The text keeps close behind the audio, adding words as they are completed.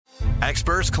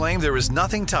Experts claim there is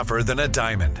nothing tougher than a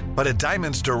diamond. But at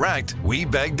Diamonds Direct, we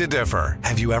beg to differ.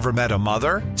 Have you ever met a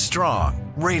mother?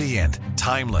 Strong, radiant,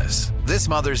 timeless. This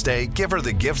Mother's Day, give her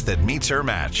the gift that meets her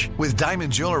match. With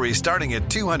diamond jewelry starting at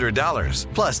 $200.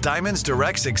 Plus Diamonds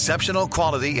Direct's exceptional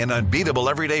quality and unbeatable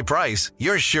everyday price,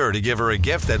 you're sure to give her a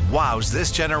gift that wows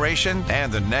this generation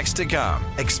and the next to come.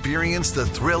 Experience the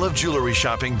thrill of jewelry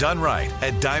shopping done right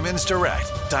at Diamonds Direct.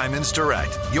 Diamonds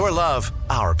Direct. Your love,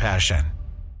 our passion.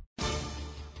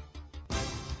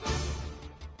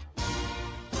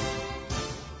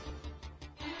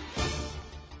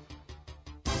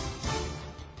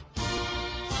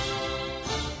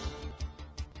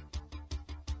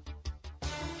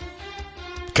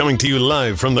 Coming to you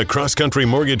live from the Cross Country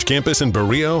Mortgage Campus in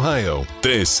Berea, Ohio.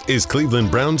 This is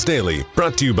Cleveland Browns Daily,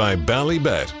 brought to you by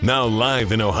Ballybet, now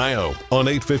live in Ohio on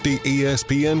 850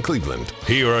 ESPN Cleveland.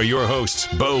 Here are your hosts,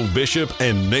 Bo Bishop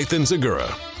and Nathan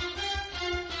Zagura.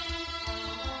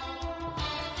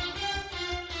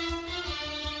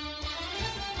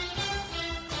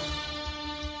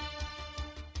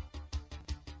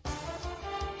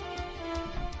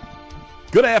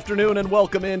 Good afternoon and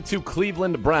welcome into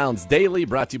Cleveland Browns Daily,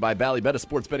 brought to you by Ballybet, a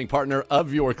sports betting partner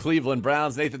of your Cleveland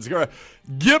Browns. Nathan Zagura,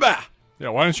 Gibba! Yeah,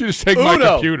 why don't you just take my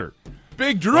computer?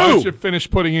 Big Drew! Why don't you finish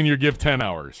putting in your Give 10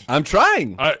 hours? I'm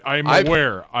trying. I'm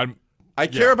aware. I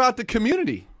care about the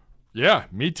community. Yeah,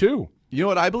 me too. You know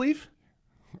what I believe?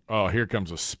 Oh, here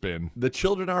comes a spin. The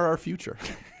children are our future.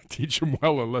 Teach them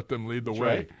well and let them lead the way.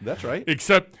 Right. That's right.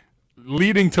 Except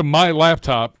leading to my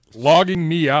laptop, logging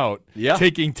me out,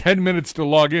 taking 10 minutes to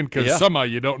log in because somehow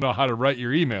you don't know how to write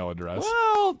your email address.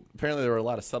 Well, apparently there were a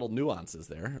lot of subtle nuances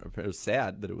there. It was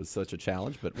sad that it was such a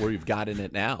challenge, but we've gotten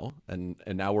it now, and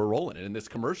now we're rolling it. In this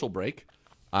commercial break,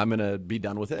 I'm going to be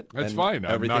done with it. That's fine.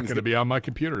 I'm not going to be on my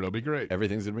computer. It'll be great.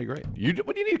 Everything's going to be great.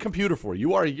 What do you need a computer for?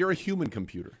 You're a human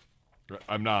computer.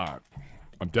 I'm not.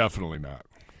 I'm definitely not.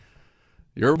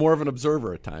 You're more of an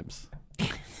observer at times.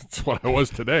 That's what I was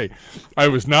today. I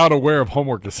was not aware of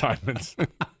homework assignments.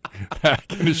 I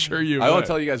can assure you. I won't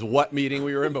tell you guys what meeting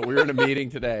we were in, but we were in a meeting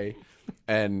today,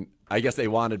 and I guess they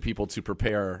wanted people to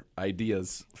prepare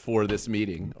ideas for this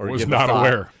meeting. Or was give not a thought.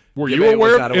 aware. Were you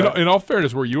aware? Aware? In all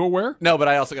fairness, were you aware? No, but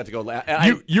I also got to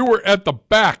go. You were at the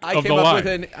back of the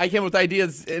line. I came up with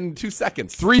ideas in 2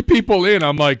 seconds. 3 people in,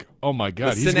 I'm like, oh my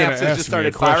god, the he's going to ask just started me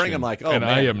a question. firing. I'm like, oh and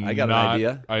man, I got an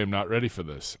idea. I am not ready for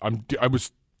this.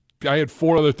 I had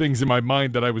 4 other things in my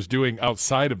mind that I was doing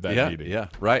outside of that meeting. Yeah,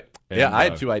 right. And, I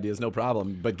had 2 ideas, no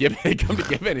problem. But come to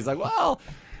Gibbon, he's like, well,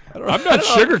 I'm not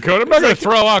sugarcoating. I'm not going to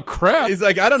throw out crap. He's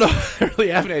like, I don't know. I really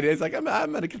have any ideas. He's like, I'm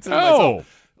going to consider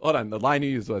myself. Hold on. The line you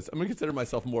used was, I'm going to consider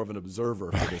myself more of an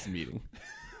observer for this meeting.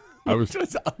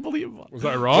 It's unbelievable. Was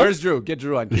I wrong? Where's Drew? Get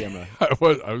Drew on camera.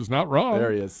 I was not wrong.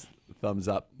 There he is. Thumbs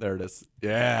up. There it is.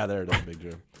 Yeah, there it is, Big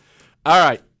Drew. All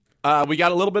right. We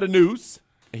got a little bit of news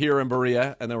here in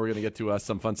Berea, and then we're going to get to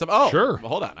some fun stuff. Oh, sure. Well,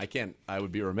 hold on. I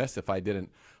would be remiss if I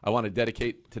didn't. I want to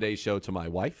dedicate today's show to my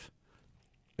wife.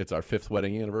 It's our 5th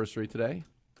wedding anniversary today.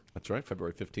 That's right,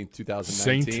 February 15th,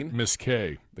 2019. Saint Miss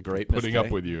K. The great Miss putting K. up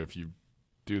with you if you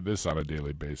do this on a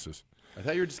daily basis. I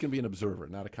thought you were just going to be an observer,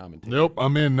 not a commentator. Nope,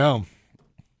 I'm in now.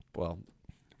 Well,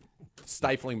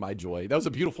 stifling my joy. That was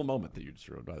a beautiful moment that you just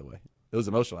wrote, by the way. It was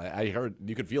emotional. I heard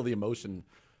you could feel the emotion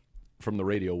from the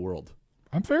radio world.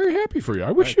 I'm very happy for you.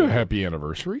 I wish you a happy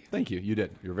anniversary. Thank you. You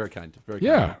did. You're very kind. Very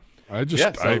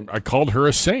kind. I called her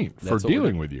a saint for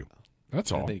dealing with you.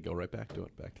 That's all. And then you go right back to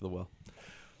it, back to the well.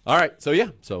 All right. So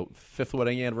 5th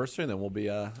wedding anniversary, and then we'll be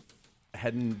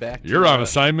heading back. You're on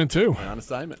assignment too. On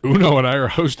assignment. Uno and I are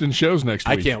hosting shows next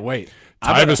week. I can't wait.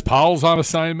 Tyvis Powell's on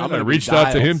assignment. I reached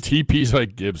out to him. TP's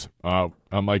like, Gibbs.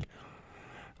 I'm like,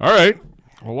 all right.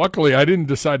 Well, luckily I didn't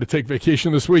decide to take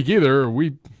vacation this week either.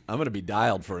 I'm going to be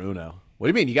dialed for Uno. What do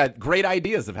you mean? You got great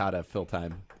ideas of how to fill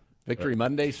time. Victory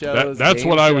Monday shows. That's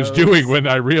what I was doing when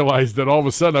I realized that all of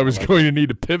a sudden I was going to need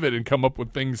to pivot and come up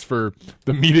with things for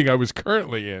the meeting I was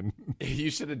currently in.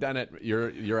 You should have done it.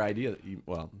 Your idea.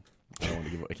 Well, I don't want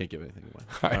to give. I can't give anything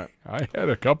away. I had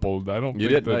a couple. I don't. You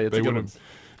think did. That It's they would have.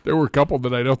 There were a couple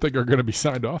that I don't think are going to be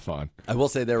signed off on. I will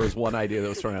say there was one idea that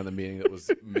was thrown out in the meeting that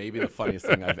was maybe the funniest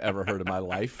thing I've ever heard in my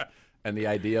life, and the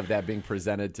idea of that being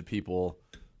presented to people.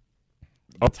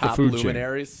 Up top the food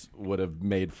luminaries chain. Would have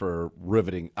made for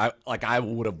riveting. I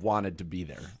would have wanted to be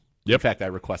there. Yep. In fact, I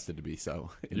requested to be so.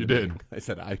 You did. I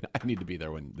said I need to be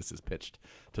there when this is pitched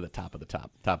to the top of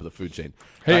the food chain.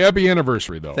 Hey, happy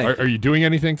anniversary though. Are you doing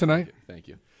anything tonight? Thank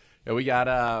you. Yeah, we got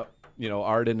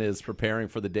Arden is preparing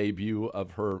for the debut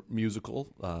of her musical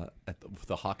at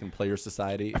the Hawken Players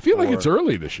Society. I feel like it's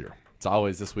early this year. It's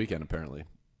always this weekend apparently.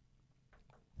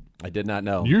 I did not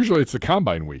know. Usually it's the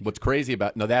combine week. What's crazy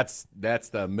about that's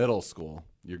the middle school.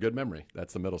 Your good memory.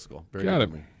 That's the middle school. Very Got good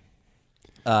it.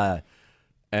 memory.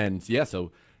 And yeah,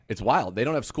 so it's wild. They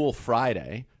don't have school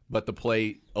Friday, but the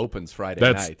play opens Friday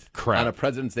That's night crap. on a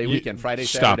President's Day weekend.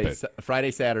 Stop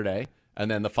Friday, Saturday,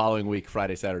 and then the following week,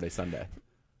 Friday, Saturday, Sunday.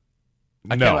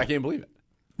 I can't believe it.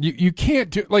 You can't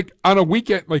do like on a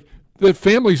weekend. Like the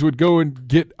families would go and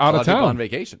get out of town on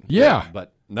vacation. Yeah,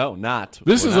 but no, not.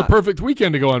 This is a perfect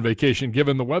weekend to go on vacation,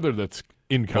 given the weather that's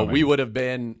incoming. Well, we would have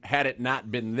been, had it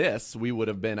not been this, we would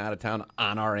have been out of town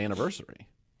on our anniversary.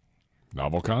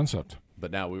 Novel concept.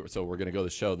 But now we're going to go to the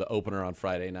show, the opener on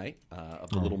Friday night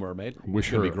of The Little Mermaid. Wish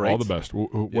her all the best.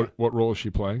 What role is she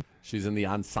playing? She's in the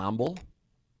ensemble,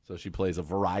 so she plays a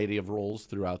variety of roles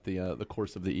throughout the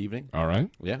course of the evening. All right.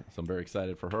 Yeah, so I'm very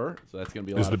excited for her. So that's going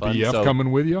to be a lot of fun. Is the BF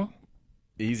coming with you?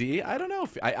 Easy. I don't know.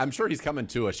 I'm sure he's coming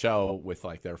to a show with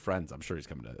like their friends. I'm sure he's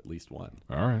coming to at least one.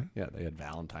 All right. Yeah, they had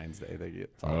Valentine's Day.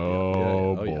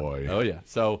 Boy. Oh yeah.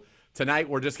 So tonight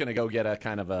we're just going to go get a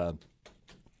kind of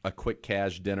a quick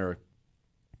cash dinner.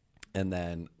 And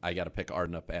then I got to pick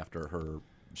Arden up after her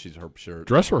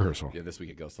dress rehearsal. Yeah, this week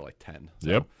it goes to like 10. So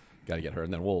yep. Got to get her,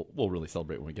 and then we'll really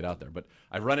celebrate when we get out there. But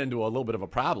I run into a little bit of a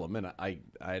problem, and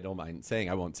I don't mind saying,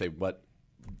 I won't say what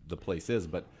the place is,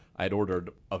 but I had ordered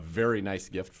a very nice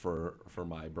gift for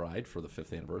my bride for the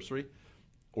 5th anniversary.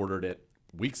 Ordered it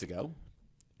weeks ago.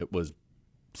 It was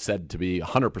said to be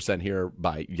 100% here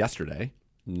by yesterday.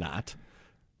 Not.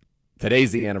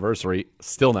 Today's the anniversary,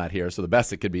 still not here. So the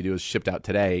best it could be do is shipped out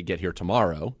today, get here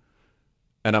tomorrow.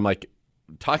 And I'm like,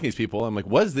 talking to these people, I'm like,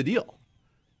 what is the deal?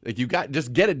 Like,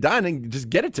 just get it done and just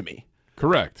get it to me.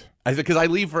 Correct. I said, because I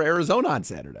leave for Arizona on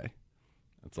Saturday.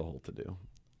 That's a whole to do.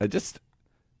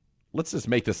 Let's just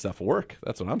make this stuff work.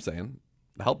 That's what I'm saying.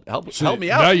 Help me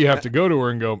out. Now you have to go to her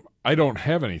and go, I don't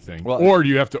have anything. Well, or do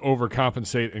you have to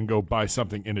overcompensate and go buy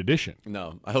something in addition?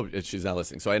 No, I hope she's not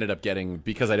listening. So I ended up getting,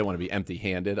 because I didn't want to be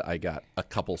empty-handed, I got a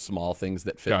couple small things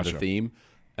that fit the theme,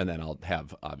 and then I'll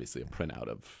have, obviously, a printout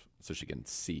of, so she can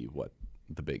see what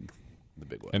the big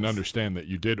was. And understand that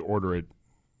you did order it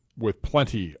with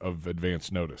plenty of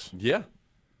advance notice. Yeah.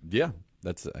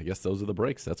 I guess those are the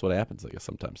breaks. That's what happens, I guess,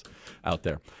 sometimes out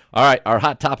there. All right, our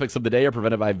hot topics of the day are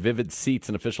presented by Vivid Seats,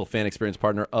 an official fan experience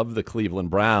partner of the Cleveland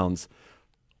Browns.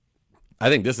 I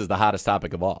think this is the hottest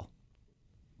topic of all.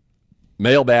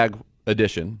 Mailbag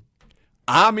edition.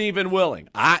 I'm even willing.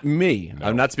 I'm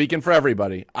not speaking for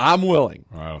everybody. I'm willing.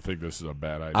 I don't think this is a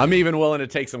bad idea. I'm even willing to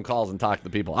take some calls and talk to the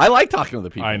people. I like talking to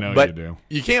the people. I know but you do.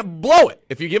 You can't blow it.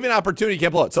 If you give me an opportunity, you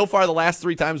can't blow it. So far, the last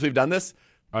 3 times we've done this,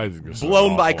 I think this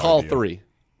blown by call idea. 3.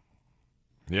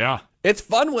 Yeah. It's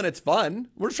fun when it's fun.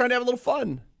 We're just trying to have a little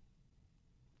fun.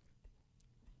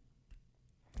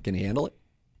 Can you handle it?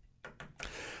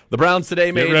 The Browns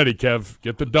today made... Get ready, Kev.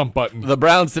 Get the dump button. The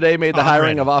Browns today made the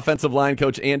hiring ready. of offensive line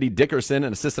coach Andy Dickerson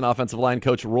and assistant offensive line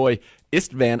coach Roy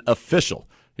Istvan official.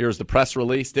 Here's the press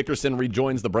release. Dickerson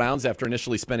rejoins the Browns after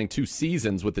initially spending 2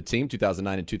 seasons with the team,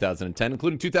 2009 and 2010.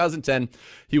 Including 2010,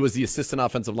 he was the assistant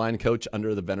offensive line coach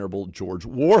under the venerable George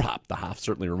Warhop. The Hoff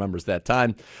certainly remembers that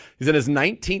time. He's in his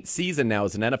 19th season now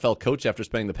as an NFL coach after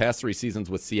spending the past 3 seasons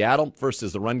with Seattle, first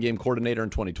as the run game coordinator in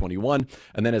 2021,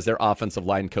 and then as their offensive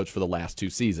line coach for the last 2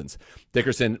 seasons.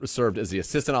 Dickerson served as the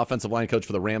assistant offensive line coach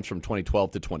for the Rams from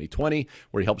 2012 to 2020,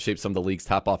 where he helped shape some of the league's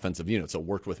top offensive units. So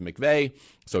worked with McVay,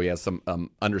 so he has some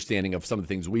understanding of some of the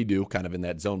things we do, kind of in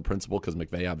that zone principle, because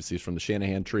McVay obviously is from the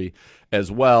Shanahan tree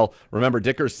as well. Remember,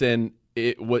 Dickerson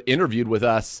interviewed with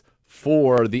us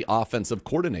for the offensive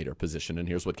coordinator position, and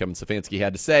here's what Kevin Stefanski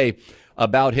had to say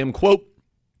about him. Quote,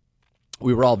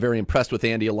 "We were all very impressed with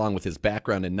Andy along with his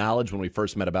background and knowledge when we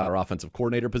first met about our offensive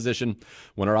coordinator position.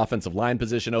 When our offensive line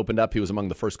position opened up, he was among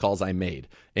the first calls I made.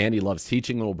 Andy loves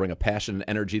teaching and will bring a passion and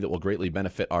energy that will greatly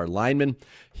benefit our linemen.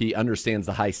 He understands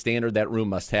the high standard that room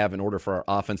must have in order for our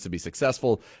offense to be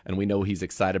successful, and we know he's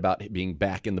excited about being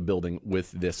back in the building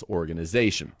with this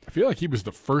organization." I feel like he was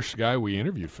the first guy we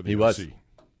interviewed for the UFC.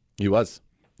 He was.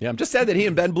 Yeah, I'm just sad that he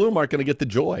and Ben Bloom aren't going to get the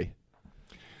joy.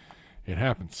 It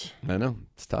happens. I know.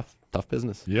 It's tough. Tough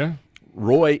business. Yeah.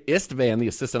 Roy Istvan, the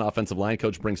assistant offensive line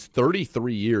coach, brings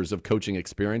 33 years of coaching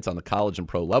experience on the college and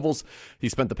pro levels. He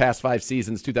spent the past 5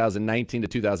 seasons, 2019 to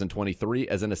 2023,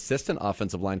 as an assistant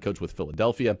offensive line coach with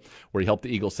Philadelphia, where he helped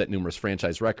the Eagles set numerous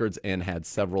franchise records and had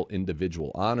several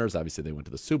individual honors. Obviously, they went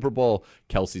to the Super Bowl.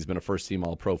 Kelsey's been a first-team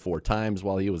All-Pro 4 times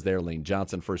while he was there. Lane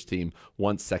Johnson, first team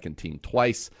once, second team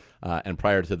twice. And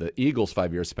prior to the Eagles'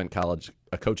 5 years, spent college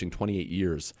coaching 28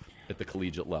 years at the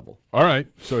collegiate level. All right,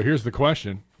 so here's the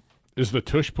question. Is the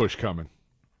tush push coming?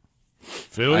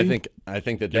 Philly? I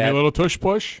think that Give me a little tush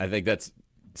push. I think that's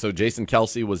So Jason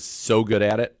Kelsey was so good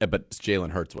at it, but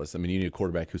Jalen Hurts was. I mean, you need a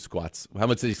quarterback who squats. How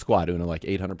much did he squat, Uno? Like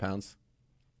 800 pounds?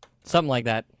 Something like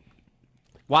that.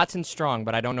 Watson's strong,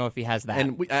 but I don't know if he has that.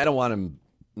 And I don't want him.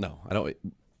 No, I don't.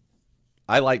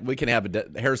 We can have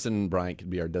Harrison Bryant could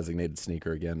be our designated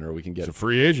sneaker again, or we can get a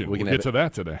free agent. We'll get to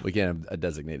that today. We can have a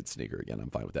designated sneaker again. I'm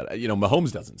fine with that.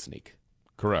 Mahomes doesn't sneak.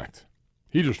 Correct.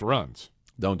 He just runs.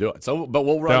 Don't do it. So, but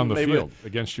we'll run down the field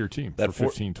against your team for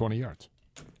 15, 20 yards.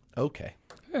 Okay.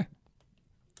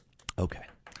 Okay.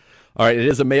 All right. It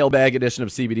is a mailbag edition of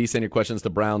CBD. Send your questions to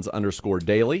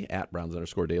Browns_Daily at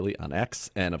Browns_Daily on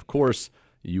X, and of course,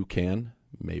 you can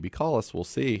maybe call us. We'll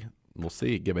see.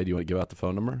 Gibby, do you want to give out the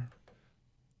phone number?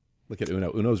 Look at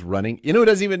Uno. Uno's running. Uno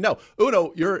doesn't even know.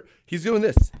 Uno, he's doing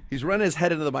this. He's running his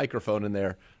head into the microphone in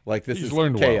there like this is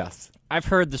chaos. Well. I've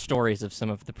heard the stories of some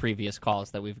of the previous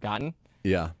calls that we've gotten.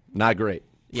 Yeah, not great.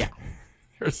 Yeah.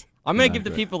 I'm going to give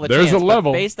the people a chance. There's a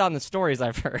level. Based on the stories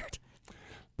I've heard.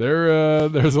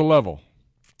 There's a level.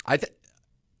 I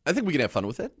think we can have fun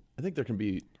with it. I think there can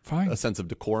be a sense of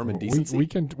decorum and decency. We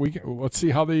can. Let's see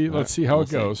how it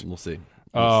goes. We'll see.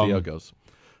 We'll see how it goes.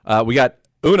 We got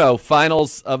Uno,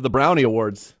 finals of the Brownie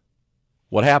Awards.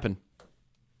 What happened?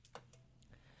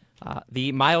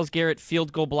 The Myles Garrett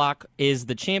field goal block is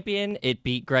the champion. It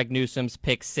beat Greg Newsome's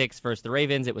pick 6 versus the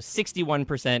Ravens. It was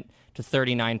 61% to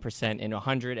 39% in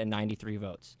 193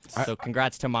 votes. So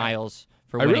congrats to Myles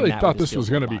for winning that. I really thought this was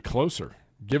going to be closer,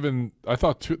 given I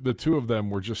thought the two of them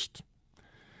were just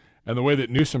 – and the way that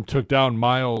Newsome took down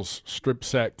Myles' strip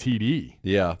sack TD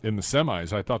in the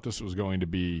semis, I thought this was going to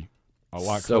be a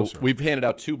lot closer. So we've handed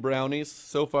out 2 brownies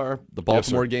so far. The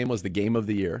Baltimore game was the game of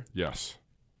the year. Yes.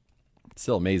 It's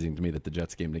still amazing to me that the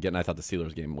Jets game again. I thought the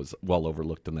Steelers game was well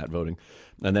overlooked in that voting.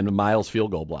 And then the Myles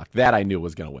field goal block. That I knew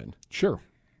was going to win. Sure.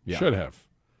 Yeah. Should have.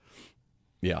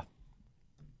 Yeah.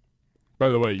 By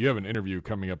the way, you have an interview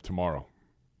coming up tomorrow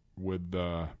with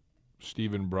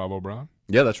Stephen Bravo Brown.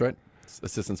 Yeah, that's right.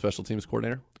 Assistant Special Teams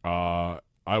Coordinator.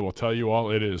 I will tell you all,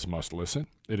 it is must listen.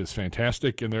 It is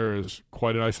fantastic, and there is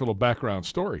quite a nice little background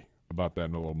story about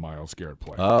that little Myles Garrett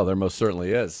play. Oh, there most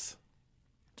certainly is.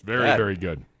 It's very, very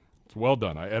good. It's well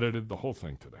done. I edited the whole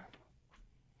thing today.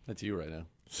 That's you right now.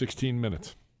 16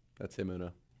 minutes. That's him,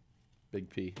 Uno. Big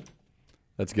P.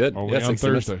 That's good. Only on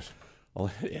Thursdays.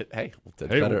 Hey,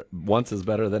 better. Once is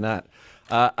better than that.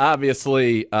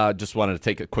 Obviously, just wanted to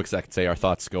take a quick second to say our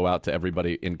thoughts go out to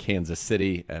everybody in Kansas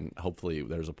City, and hopefully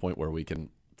there's a point where we can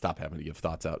stop having to give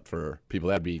thoughts out for people.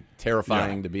 That'd be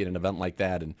terrifying to be at an event like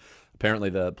that, and apparently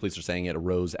the police are saying it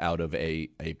arose out of a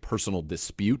personal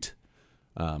dispute,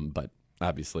 but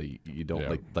obviously you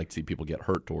don't like to see people get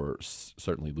hurt or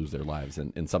certainly lose their lives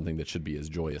in something that should be as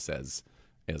joyous as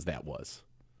that was.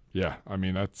 Yeah, I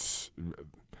mean,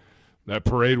 that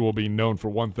parade will be known for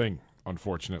one thing,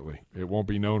 unfortunately. It won't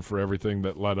be known for everything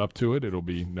that led up to it. It'll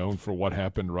be known for what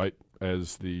happened right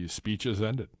as the speeches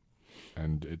ended.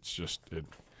 And it's just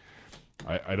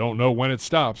I don't know when it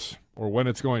stops or when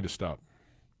it's going to stop.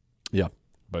 Yeah.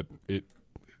 But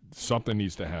something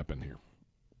needs to happen here.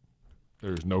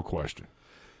 There's no question.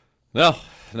 No,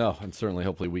 and certainly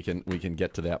hopefully we can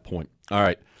get to that point. All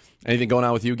right. Anything going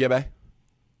on with you, Gibbe?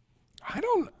 I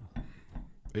don't.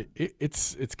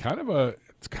 It's kind of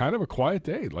a quiet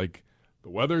day. Like, the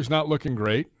weather's not looking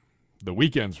great. The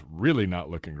weekend's really not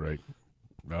looking great.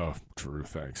 Oh, true.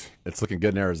 Thanks. It's looking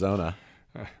good in Arizona.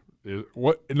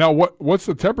 What's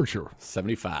the temperature?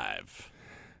 75.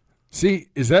 See,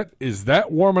 is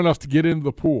that warm enough to get into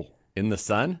the pool? In the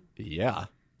sun? Yeah.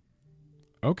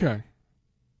 Okay.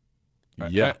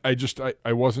 Yeah.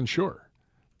 I wasn't sure.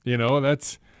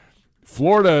 That's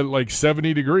Florida, like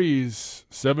 70 degrees,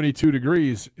 72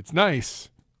 degrees. It's nice.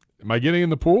 Am I getting in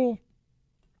the pool?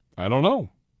 I don't know.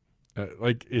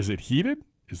 Is it heated?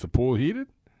 Is the pool heated?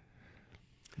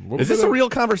 Is this a real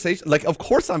conversation? Like, of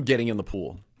course I'm getting in the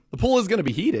pool. The pool is going to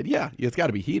be heated. Yeah, it's got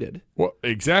to be heated. Well,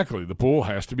 exactly. The pool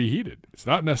has to be heated. It's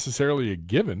not necessarily a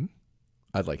given.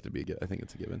 I'd like it to be. I think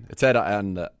it's a given. It said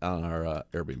on our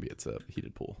Airbnb it's a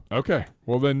heated pool. Okay.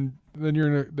 Well, then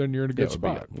you're in a good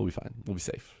spot. We'll be fine. We'll be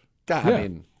safe. God, yeah. I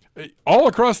mean, all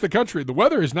across the country, the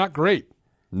weather is not great.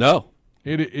 No,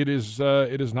 it is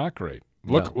not great.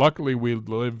 Luckily, we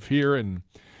live here and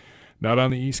not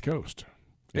on the East Coast.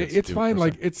 It's fine.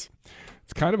 Like it's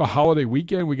kind of a holiday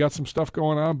weekend. We got some stuff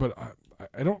going on, but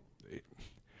I don't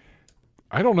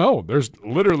know. There's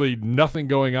literally nothing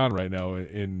going on right now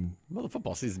Well, the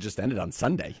football season just ended on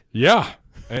Sunday. Yeah,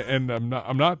 and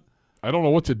I'm not. I don't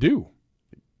know what to do.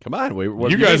 Come on,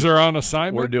 you guys are on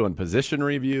assignment. We're doing position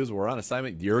reviews. We're on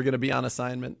assignment. You're going to be on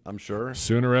assignment, I'm sure.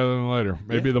 Sooner rather than later.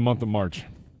 Maybe the month of March.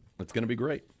 It's going to be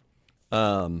great.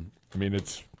 I mean,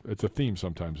 it's it's a theme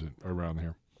sometimes around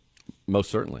here. Most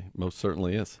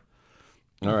certainly is.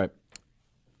 All right.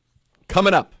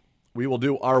 Coming up, we will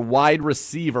do our wide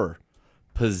receiver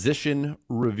position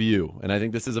review. And I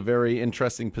think this is a very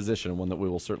interesting position, one that we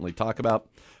will certainly talk about.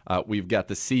 We've got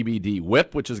the CBD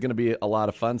whip, which is going to be a lot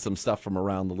of fun, some stuff from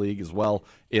around the league as well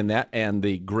in that, and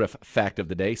the Griff fact of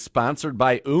the day, sponsored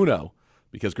by Uno,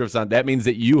 because Griff's on. That means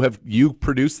that you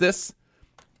produced this?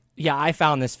 Yeah, I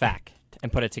found this fact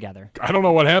and put it together. I don't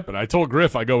know what happened. I told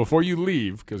Griff, I go, before you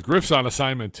leave, because Griff's on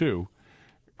assignment too.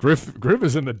 Griff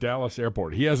is in the Dallas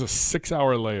airport. He has a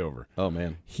 6-hour layover. Oh,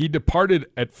 man. He departed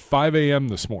at 5 a.m.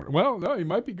 this morning. Well, no, he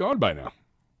might be gone by now.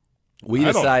 We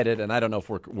decided, and I don't know if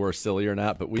we're silly or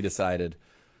not, but we decided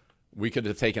we could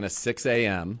have taken a 6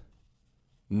 a.m.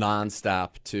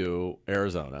 nonstop to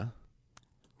Arizona.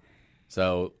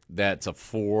 So that's a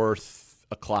 4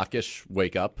 o'clock-ish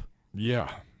wake up.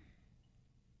 Yeah.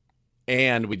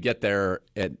 And we'd get there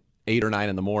at 8 or 9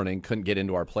 in the morning, couldn't get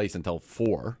into our place until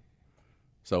 4.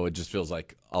 So it just feels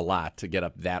like a lot to get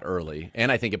up that early.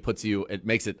 And I think it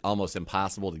makes it almost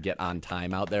impossible to get on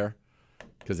time out there,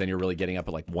 because then you're really getting up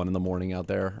at like 1 in the morning out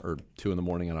there, or 2 in the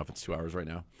morning. I don't know if it's 2 hours right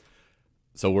now.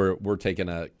 So we're taking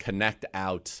a connect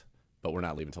out, but we're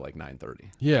not leaving till like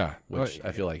 9:30. Yeah. Which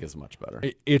I feel like is much better.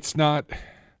 It's not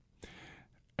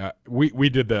we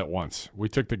did that once. We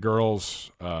took the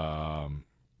girls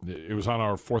it was on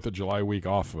our 4th of July week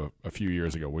off a few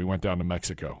years ago. We went down to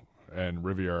Mexico and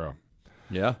Riviera.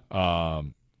 Yeah.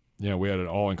 We had an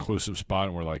all-inclusive spot,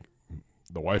 and we're like,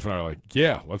 the wife and I are like,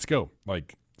 yeah, let's go.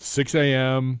 Like 6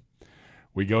 a.m.,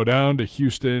 we go down to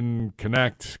Houston,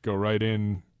 connect, go right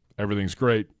in. Everything's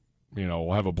great.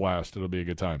 We'll have a blast. It'll be a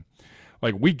good time.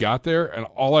 Like, we got there, and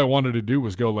all I wanted to do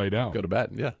was go lay down. Go to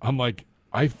bed, yeah. I'm like,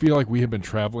 I feel like we have been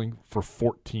traveling for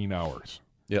 14 hours.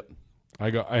 Yep.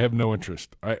 I have no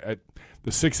interest. The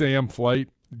 6 a.m. flight,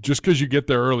 just because you get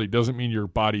there early doesn't mean your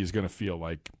body is going to feel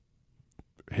like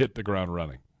hit the ground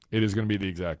running. It is going to be the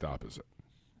exact opposite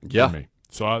for me.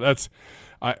 So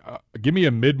give me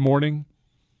a mid-morning,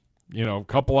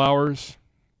 couple hours,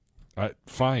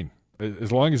 fine.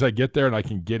 As long as I get there and I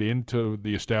can get into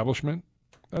the establishment,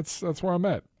 that's where I'm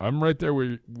at. I'm right there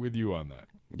with you on that.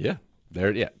 Yeah.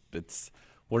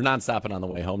 We're not stopping on the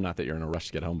way home. Not that you're in a rush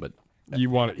to get home, but you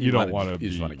don't want to. You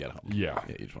just want to get home. Yeah.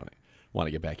 You just want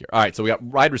to get back here. All right, so we got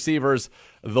wide receivers,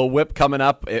 the whip coming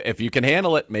up. If you can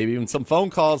handle it, maybe even some phone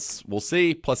calls. We'll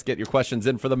see. Plus, get your questions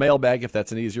in for the mailbag if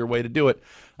that's an easier way to do it.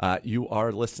 You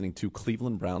are listening to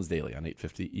Cleveland Browns Daily on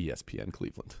 850 ESPN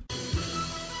Cleveland.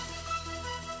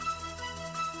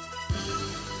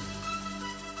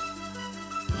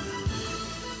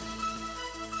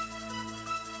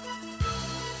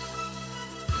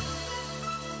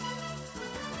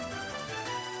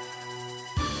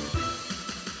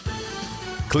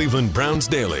 Cleveland Browns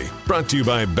Daily, brought to you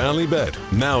by Ballybet,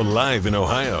 now live in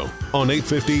Ohio on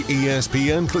 850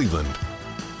 ESPN Cleveland.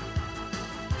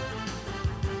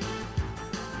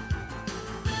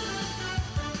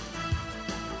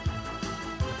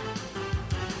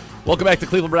 Welcome back to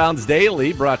Cleveland Browns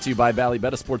Daily, brought to you by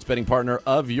Ballybet, a sports betting partner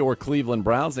of your Cleveland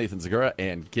Browns. Nathan Zagura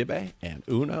and Gibbe and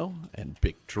Uno and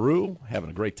Big Drew having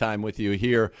a great time with you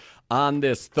here on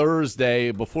this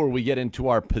Thursday. Before we get into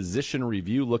our position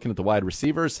review, looking at the wide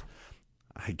receivers,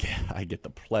 I get the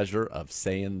pleasure of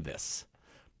saying this.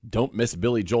 Don't miss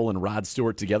Billy Joel and Rod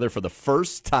Stewart together for the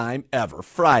first time ever,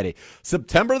 Friday,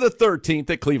 September the 13th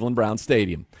at Cleveland Browns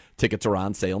Stadium. Tickets are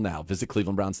on sale now. Visit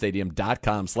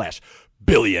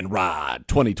clevelandbrownsstadium.com/Billy and Rod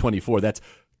 2024. That's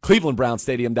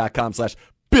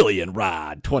clevelandbrownsstadium.com/Billy and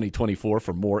Rod 2024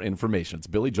 for more information. It's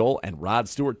Billy Joel and Rod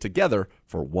Stewart together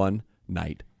for one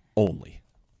night only.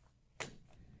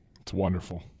 It's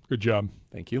wonderful. Good job.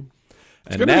 Thank you.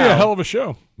 It's going to be a hell of a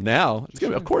show. Now, it's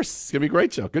gonna be, of course, it's going to be a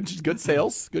great show. Good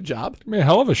sales. Good job. It's going to be a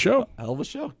hell of a show. Hell of a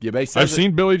show. I've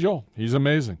seen Billy Joel. He's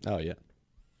amazing. Oh, yeah.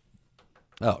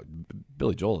 Oh,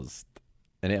 Billy Joel is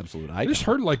an absolute icon. I just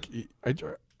heard, I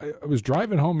was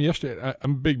driving home yesterday.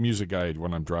 I'm a big music guy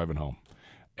when I'm driving home.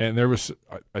 And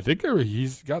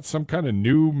he's got some kind of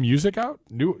new music out,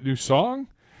 new song.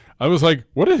 I was like,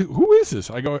 who is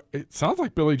this? I go, it sounds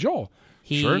like Billy Joel.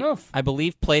 Sure enough. I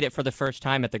believe, played it for the first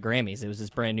time at the Grammys. It was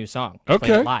his brand new song. Okay.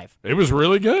 Played it live. It was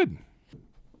really good.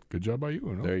 Good job by you,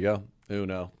 Uno. There you go.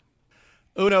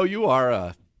 Uno, you are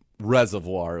a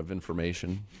reservoir of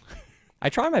information. I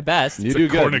try my best. You do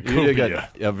good. You do good.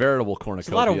 A veritable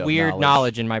cornucopia. There's a lot of weird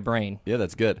knowledge in my brain. Yeah,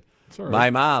 that's good. All right. My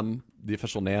mom, the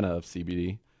official Nana of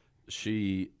CBD,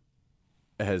 she's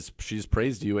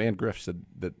praised you and Griff, said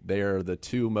that they are the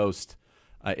two most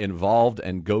involved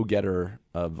and go-getter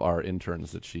of our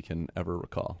interns that she can ever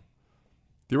recall.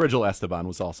 The original Esteban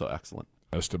was also excellent.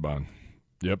 Esteban.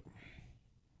 Yep.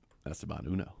 Esteban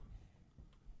Uno.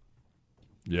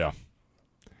 Yeah.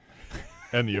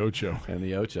 And the Ocho. And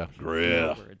the Ocho.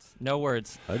 No words. No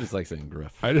words. I just like saying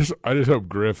Griff. I just hope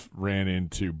Griff ran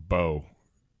into Bo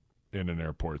in an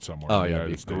airport somewhere. Oh, in the yeah,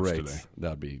 United that'd be States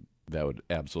great. today. That would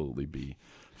absolutely be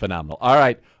phenomenal. All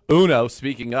right, Uno,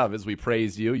 speaking of, as we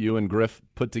praise you and Griff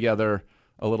put together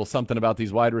a little something about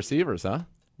these wide receivers, huh?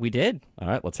 We did. All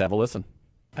right, let's have a listen.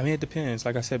 I mean, it depends.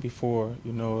 Like I said before,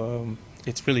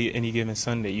 it's really any given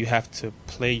Sunday. You have to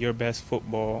play your best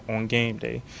football on game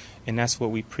day, and that's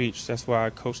what we preach. That's why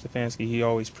Coach Stefanski, he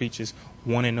always preaches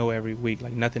 1-0 every week.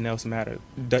 Like nothing else matters.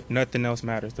 Nothing else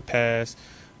matters. The past,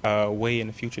 way in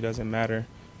the future doesn't matter.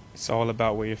 It's all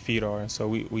about where your feet are, and so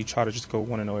we try to just go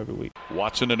 1-0 every week.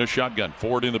 Watson in a shotgun,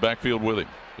 Ford in the backfield with him.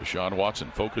 Deshaun Watson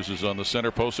focuses on the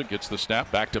center post. It gets the snap,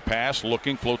 back to pass,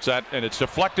 looking, floats that, and it's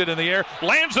deflected in the air.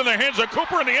 Lands in the hands of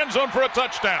Cooper in the end zone for a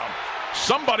touchdown.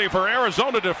 Somebody for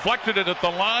Arizona deflected it at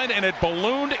the line, and it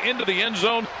ballooned into the end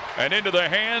zone and into the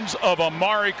hands of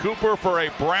Amari Cooper for a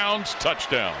Browns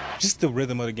touchdown. Just the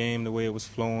rhythm of the game, the way it was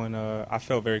flowing, I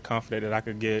felt very confident that I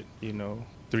could get,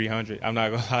 300. I'm not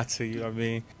going to lie to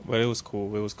you, but it was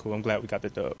cool. It was cool. I'm glad we got the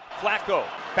dub. Flacco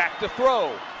back to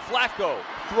throw. Flacco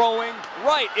throwing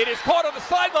right. It is caught on the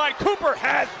sideline. Cooper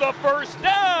has the first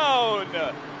down.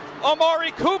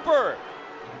 Amari Cooper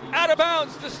out of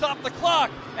bounds to stop the clock.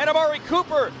 And Amari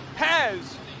Cooper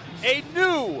has a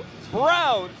new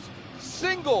Browns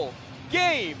single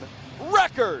game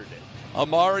record.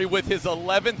 Amari with his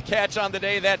 11th catch on the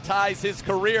day. That ties his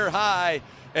career high.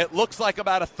 It looks like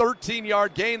about a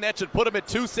 13-yard gain. That should put him at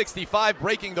 265,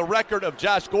 breaking the record of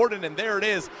Josh Gordon. And there it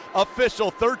is,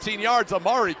 official 13 yards.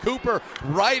 Amari Cooper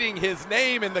writing his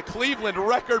name in the Cleveland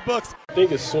record books. I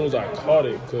think as soon as I caught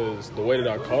it, because the way that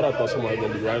I caught it, I thought somebody was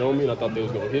going to be right on me, and I thought they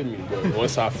was going to hit me. But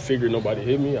once I figured nobody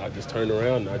hit me, I just turned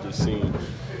around, and I just seen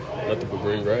nothing but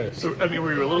green grass. So,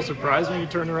 were you a little surprised when you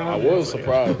turned around? I was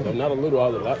surprised. I'm not a little, I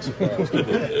was a lot surprised.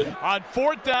 On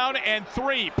 4th down and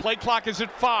 3, play clock is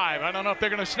at 5. I don't know if they're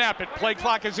going to snap it. Play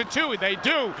clock is at 2. They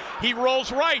do. He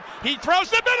rolls right. He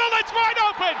throws the middle. It's wide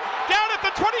open. Down at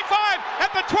the 25,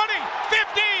 at the 20,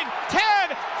 15,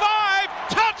 10, 5.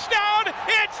 Touchdown.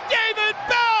 It's David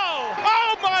Bell.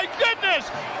 Oh, my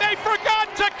goodness. They forgot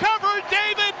to cover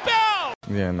David Bell.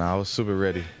 Yeah, I was super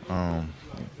ready.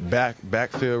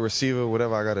 Backfield receiver,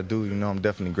 whatever I got to do, I'm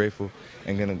definitely grateful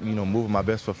and gonna, move my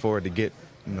best foot forward to get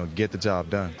the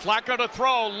job done. Flacco to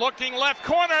throw, looking left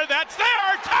corner, that's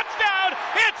there, touchdown,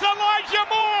 it's Elijah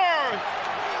Moore!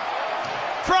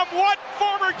 From one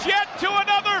former Jet to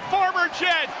another former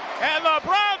Jet, and the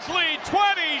Browns lead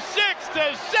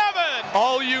 26-7.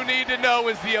 All you need to know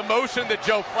is the emotion that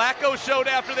Joe Flacco showed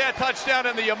after that touchdown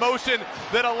and the emotion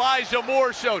that Elijah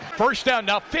Moore showed. First down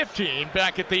now 15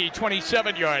 back at the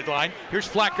 27-yard line. Here's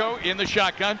Flacco in the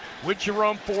shotgun with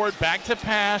Jerome Ford back to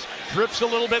pass. Drifts a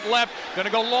little bit left. Going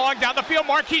to go long down the field.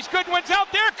 Marquise Goodwin's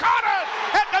out there. Caught it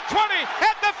at the 20,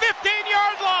 at the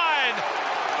 15-yard line.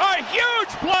 A huge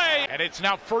play. And it's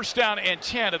now first down and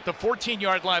 10 at the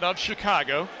 14-yard line of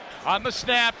Chicago. On the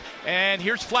snap, and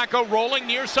here's Flacco rolling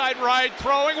near side right,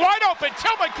 throwing wide open.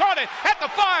 Tillman caught it at the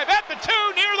 5, at the 2,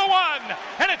 near the 1,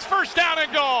 and it's first down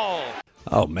and goal.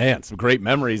 Oh, man, some great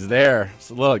memories there.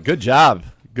 So, good job.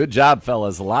 Good job,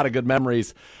 fellas. A lot of good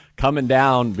memories coming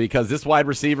down because this wide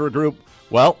receiver group,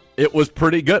 well, it was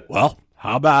pretty good. Well,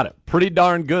 how about it? Pretty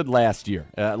darn good last year.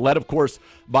 Led, of course,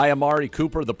 by Amari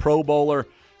Cooper, the Pro Bowler.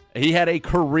 He had a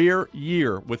career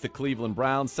year with the Cleveland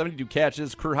Browns, 72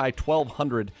 catches, career high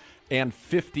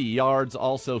 1,250 yards,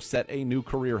 also set a new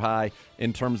career high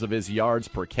in terms of his yards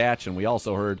per catch, and we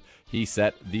also heard he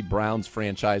set the Browns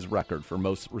franchise record for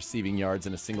most receiving yards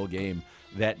in a single game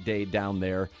that day down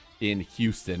there in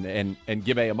Houston. And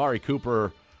Gibbe, Amari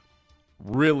Cooper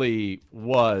really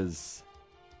was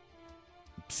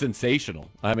sensational.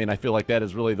 I mean, I feel like that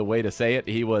is really the way to say it.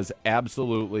 He was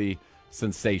absolutely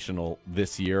sensational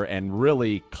this year and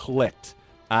really clicked,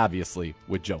 obviously,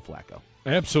 with Joe Flacco.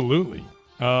 Absolutely.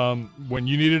 When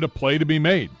you needed a play to be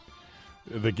made,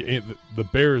 the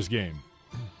Bears game,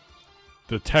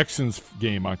 the Texans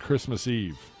game on Christmas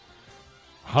Eve,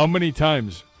 how many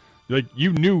times,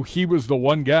 you knew he was the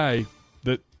one guy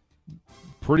that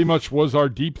pretty much was our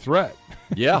deep threat.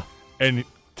 Yeah. And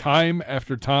time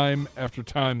after time after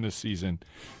time this season,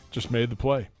 just made the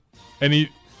play. And he,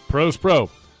 pro's pro.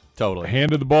 Totally.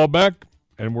 Handed the ball back,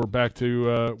 and we're back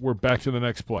to the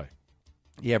next play.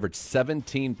 He averaged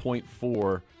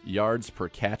 17.4 yards per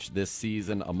catch this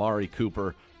season. Amari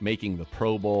Cooper making the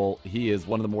Pro Bowl. He is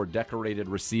one of the more decorated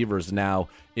receivers now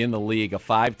in the league, a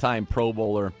 5-time Pro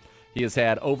Bowler He has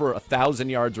had over 1,000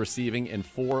 yards receiving in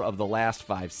 4 of the last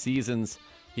 5 seasons.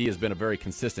 He has been a very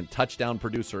consistent touchdown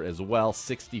producer as well,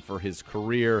 60 for his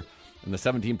career, and the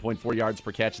 17.4 yards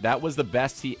per catch. That was the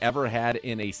best he ever had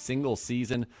in a single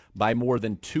season by more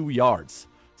than 2 yards.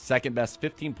 Second best,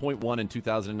 15.1 in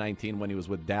 2019 when he was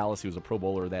with Dallas. He was a Pro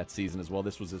Bowler that season as well.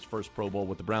 This was his first Pro Bowl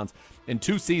with the Browns. In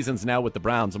 2 seasons now with the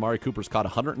Browns, Amari Cooper's caught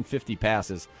 150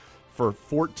 passes for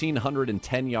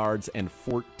 1,410 yards and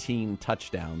 14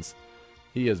 touchdowns.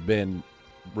 He has been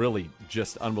really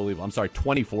just unbelievable. I'm sorry,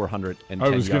 2,410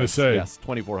 yards. I was going to say. Yes,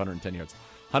 2,410 yards.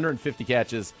 150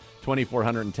 catches,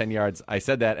 2,410 yards. I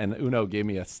said that, and Uno gave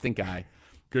me a stink eye.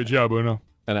 Good job, Uno.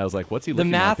 And I was like, what's he The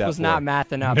looking math like that was for? not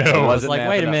mathing up. No. I was Wasn't like,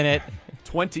 wait a mathing up. minute.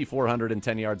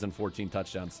 2,410 yards and 14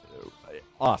 touchdowns.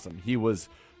 Awesome. He was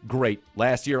great.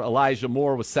 Last year, Elijah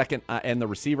Moore was second in the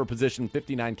receiver position,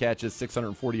 59 catches,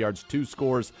 640 yards, 2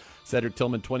 scores. Cedric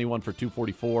Tillman, 21 for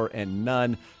 244 and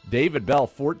none. David Bell,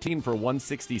 14 for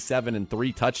 167 and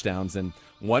 3 touchdowns. And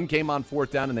 1 came on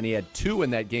 4th down, and then he had 2 in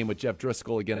that game with Jeff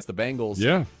Driscoll against the Bengals.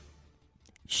 Yeah.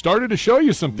 Started to show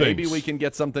you some things. Maybe we can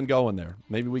get something going there.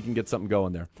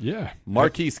 Yeah.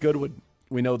 Marquise Goodwin,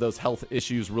 we know those health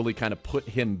issues really kind of put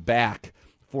him back.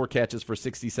 4 catches for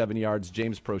 67 yards.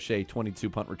 James Prochet, 22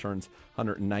 punt returns,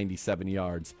 197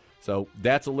 yards. So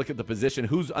that's a look at the position.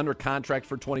 Who's under contract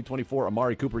for 2024?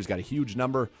 Amari Cooper's got a huge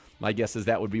number. My guess is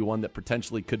that would be one that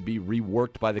potentially could be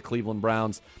reworked by the Cleveland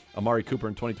Browns. Amari Cooper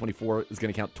in 2024 is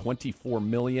going to count $24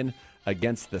 million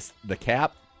against the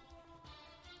cap.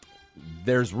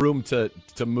 There's room to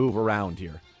move around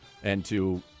here and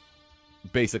to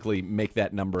basically make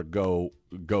that number go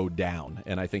down.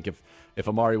 And I think if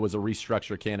Amari was a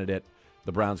restructure candidate,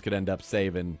 the Browns could end up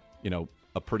saving,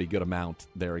 a pretty good amount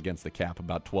there against the cap,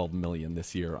 about $12 million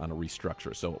this year on a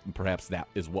restructure. So perhaps that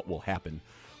is what will happen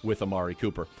with Amari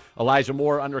Cooper. Elijah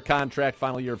Moore under contract,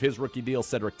 final year of his rookie deal.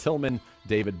 Cedric Tillman,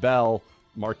 David Bell,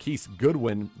 Marquise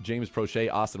Goodwin, James Prochet,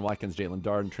 Austin Watkins, Jalen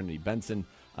Darden, Trinity Benson.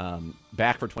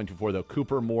 Back for 2024, though,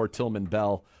 Cooper, Moore, Tillman,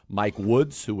 Bell, Mike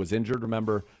Woods, who was injured,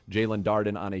 remember, Jalen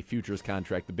Darden on a futures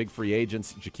contract. The big free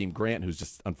agents, Jakeem Grant, who's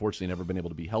just unfortunately never been able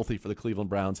to be healthy for the Cleveland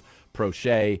Browns,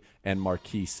 Prochet, and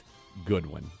Marquise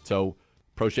Goodwin. So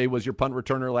Prochet was your punt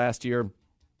returner last year.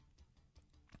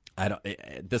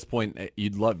 At this point,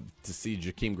 you'd love to see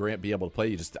Jakeem Grant be able to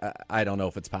play. I don't know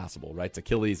if it's possible, right? It's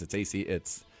Achilles, it's AC,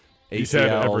 it's ACLs. He's had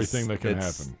everything that can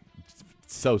happen.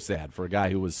 So sad for a guy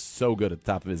who was so good at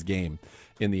the top of his game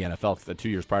in the NFL. The 2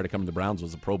 years prior to coming to the Browns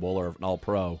was a Pro Bowler, an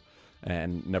All-Pro,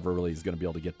 and never really is going to be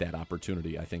able to get that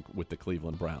opportunity, I think, with the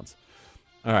Cleveland Browns.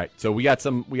 All right, so we got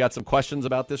some questions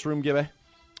about this room, Gibby?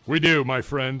 We do, my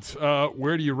friends.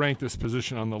 Where do you rank this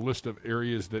position on the list of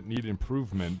areas that need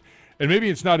improvement? And maybe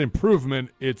it's not improvement,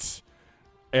 it's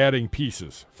adding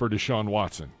pieces for Deshaun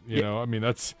Watson. You know, I mean,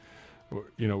 that's,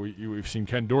 we've seen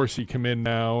Ken Dorsey come in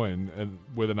now and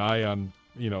with an eye on,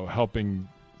 helping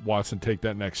Watson take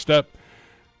that next step.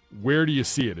 Where do you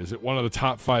see it? Is it one of the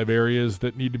top 5 areas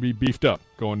that need to be beefed up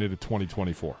going into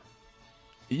 2024?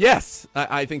 Yes,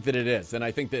 I think that it is. And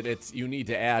I think that you need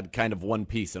to add kind of one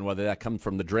piece, and whether that comes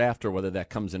from the draft or whether that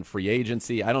comes in free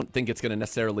agency. I don't think it's going to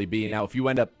necessarily be. Now, if you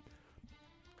end up,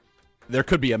 there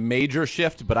could be a major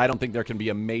shift, but I don't think there can be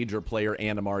a major player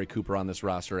and Amari Cooper on this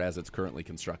roster as it's currently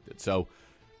constructed. So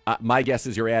my guess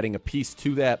is you're adding a piece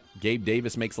to that. Gabe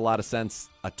Davis makes a lot of sense.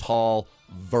 A tall,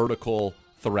 vertical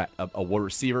threat, a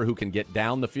receiver who can get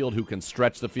down the field, who can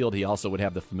stretch the field. He also would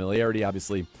have the familiarity,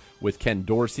 obviously, with Ken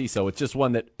Dorsey. So it's just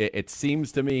one that it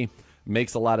seems to me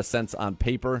makes a lot of sense on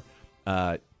paper.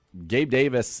 Gabe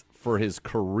Davis, for his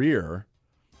career,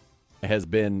 has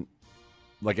been,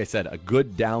 like I said, a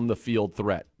good down-the-field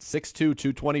threat. 6'2",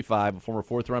 225, a former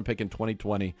 4th-round pick in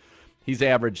 2020. He's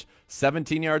averaged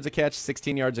 17 yards a catch,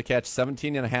 16 yards a catch,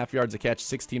 17.5 yards a catch,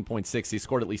 16.6. He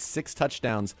scored at least 6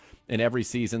 touchdowns in every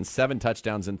season, 7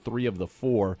 touchdowns in 3 of the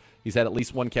 4. He's had at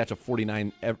least 1 catch of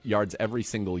 49 yards every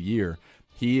single year.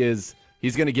 He's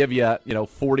going to give you,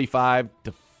 45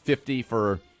 to 50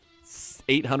 for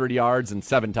 800 yards and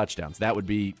 7 touchdowns. That would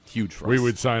be huge for us. We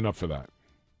would sign up for that.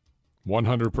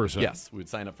 100%. Yes, we would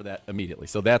sign up for that immediately.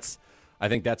 So I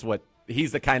think that's what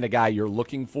he's the kind of guy you're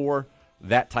looking for.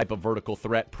 That type of vertical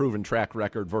threat, proven track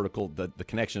record, vertical, the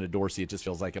connection to Dorsey, it just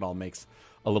feels like it all makes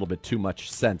a little bit too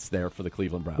much sense there for the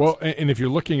Cleveland Browns. Well, and if you're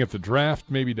looking at the draft,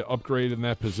 maybe to upgrade in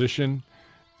that position,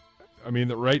 I mean,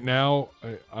 that right now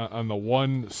on the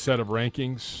one set of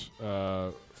rankings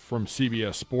from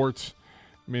CBS Sports,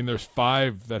 I mean, there's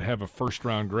 5 that have a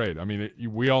first-round grade. I mean,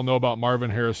 we all know about Marvin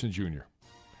Harrison Jr.,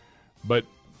 but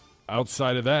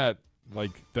outside of that,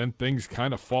 then things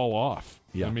kind of fall off.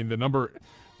 Yeah. I mean,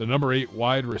 the number 8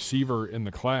 wide receiver in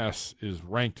the class is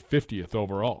ranked 50th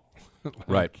overall.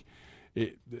 Right.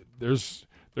 There's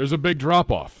a big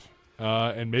drop-off.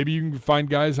 And maybe you can find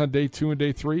guys on day 2 and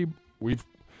day 3.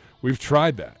 We've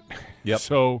tried that. Yep.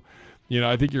 So,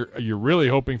 I think you're really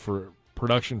hoping for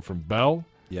production from Bell.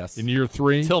 Yes. In year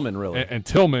 3. Tillman, really. And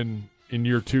Tillman in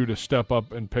year 2 to step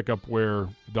up and pick up where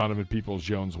Donovan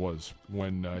Peoples-Jones was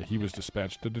when he was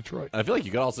dispatched to Detroit. I feel like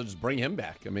you could also just bring him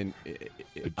back. I mean,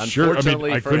 Sure.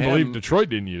 unfortunately I for couldn't him, believe Detroit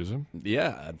didn't use him.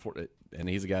 Yeah, and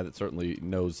he's a guy that certainly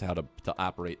knows how to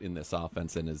operate in this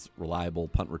offense and is reliable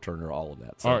punt returner, all of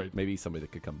that. So all right. maybe somebody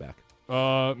that could come back.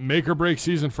 Make or break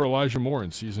season for Elijah Moore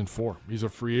in season 4. He's a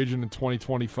free agent in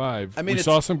 2025. I mean, we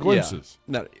saw some glimpses.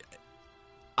 Yeah. No,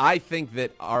 I think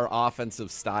that our offensive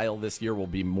style this year will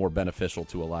be more beneficial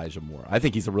to Elijah Moore. I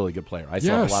think he's a really good player. I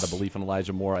still have a lot of belief in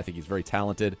Elijah Moore. I think he's very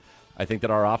talented. I think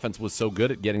that our offense was so good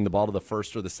at getting the ball to the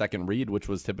first or the second read, which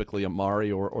was typically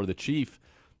Amari or the Chief,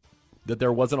 that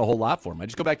there wasn't a whole lot for him. I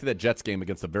just go back to that Jets game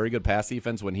against a very good pass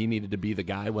defense. When he needed to be the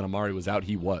guy when Amari was out,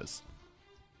 he was.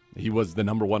 He was the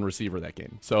number 1 receiver that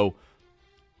game. So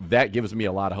that gives me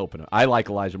a lot of hope in it. I like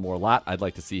Elijah Moore a lot. I'd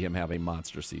like to see him have a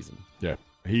monster season. Yeah.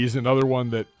 He's another one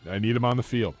that I need him on the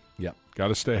field. Yep. Got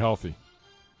to stay healthy.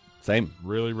 Same.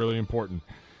 Really, really important.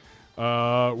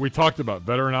 We talked about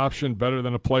veteran option better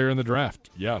than a player in the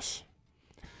draft. Yes.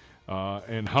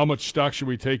 And how much stock should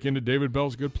we take into David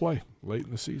Bell's good play late in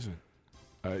the season?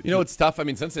 It's tough. I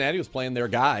mean, Cincinnati was playing their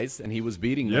guys, and he was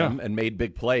beating them and made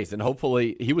big plays. And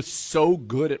hopefully he was so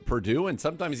good at Purdue. And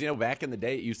sometimes, back in the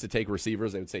day, it used to take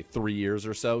receivers, they would say 3 years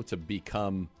or so to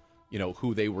become,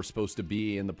 who they were supposed to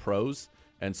be in the pros.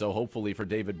 And so hopefully for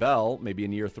David Bell, maybe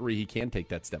in year 3, he can take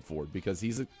that step forward because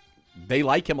they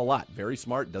like him a lot. Very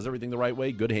smart, does everything the right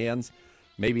way, good hands.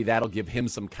 Maybe that'll give him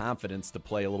some confidence to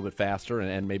play a little bit faster,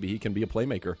 and maybe he can be a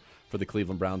playmaker for the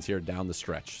Cleveland Browns here down the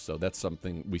stretch. So that's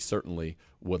something we certainly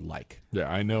would like.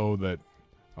 Yeah, I know that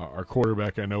our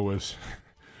quarterback, was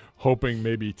hoping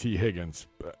maybe T. Higgins.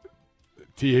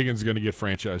 T. Higgins is going to get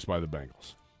franchised by the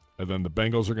Bengals. And then the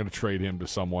Bengals are going to trade him to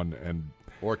someone,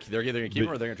 or they're either going to keep him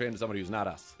or they're going to trade him to somebody who's not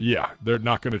us. Yeah, they're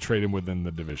not going to trade him within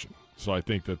the division. So I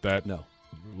think that no.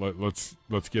 Let's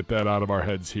get that out of our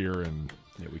heads here, and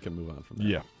we can move on from that.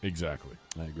 Yeah, exactly.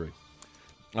 I agree.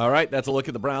 All right, that's a look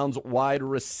at the Browns wide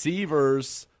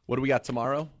receivers. What do we got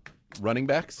tomorrow? Running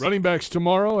backs? Running backs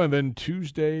tomorrow, and then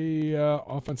Tuesday,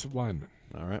 offensive linemen.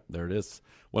 All right, there it is.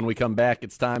 When we come back,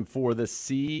 it's time for the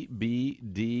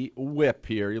CBD Whip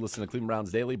here. You're listening to Cleveland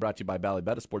Browns Daily, brought to you by Bally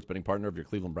Bet, a sports betting partner of your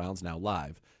Cleveland Browns, now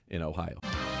live in Ohio.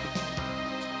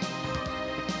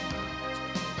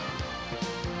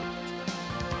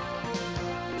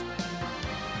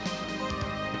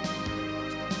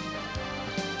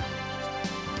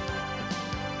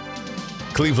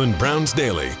 Cleveland Browns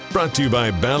Daily, brought to you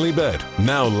by Bally Bet,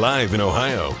 now live in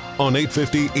Ohio on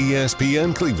 850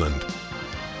 ESPN Cleveland.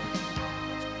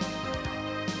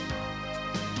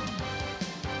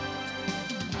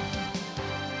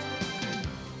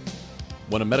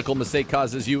 When a medical mistake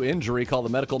causes you injury, call the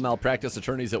medical malpractice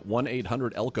attorneys at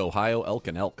 1-800-ELK, Ohio, Elk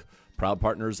and Elk. Proud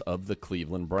partners of the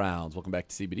Cleveland Browns. Welcome back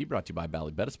to CBD, brought to you by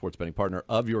Bally Bet, a sports betting partner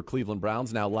of your Cleveland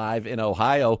Browns, now live in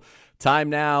Ohio. Time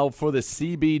now for the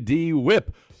CBD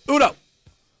Whip. Uno!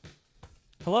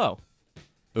 Hello.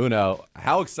 Uno,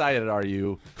 how excited are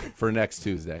you for next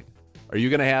Tuesday? Are you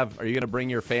gonna bring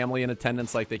your family in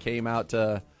attendance like they came out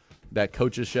to that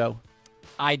coach's show?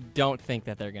 I don't think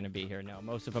that they're going to be here, no.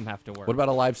 Most of them have to work. What about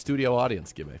a live studio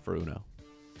audience, Gibbe, for Uno?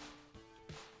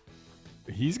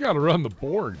 He's got to run the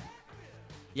board.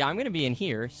 Yeah, I'm going to be in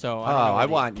here, so... I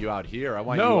want you out here. I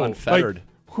want you unfettered.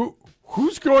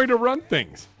 Who's going to run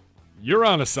things? You're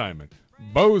on assignment.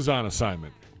 Bo's on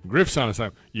assignment. Griff's on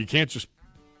assignment. You can't just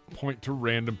point to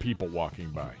random people walking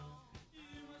by.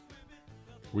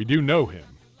 We do know him,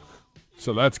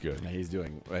 so that's good. Yeah, he's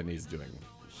doing...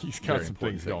 He's got some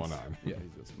things going on. Yeah,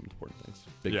 he's got some important things.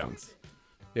 Big things.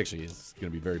 Actually, he's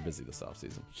going to be very busy this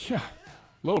offseason. Yeah,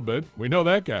 a little bit. We know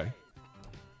that guy.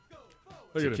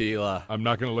 Look Tequila. At him. I'm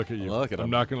not going to look at you. Look at him. I'm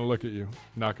not going to look at you.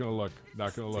 Not going to look.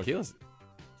 Not going to look.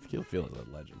 Tequila feels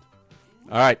a legend.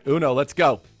 All right, Uno, let's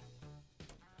go.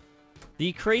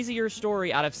 The crazier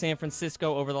story out of San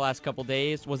Francisco over the last couple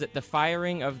days, was it the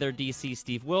firing of their DC,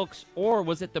 Steve Wilks, or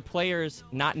was it the players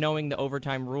not knowing the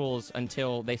overtime rules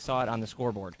until they saw it on the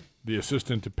scoreboard? The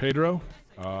assistant to Pedro,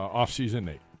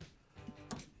 off-season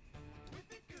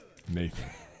Nathan.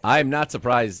 I'm not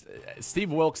surprised. Steve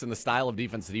Wilks and the style of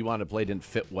defense that he wanted to play didn't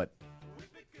fit what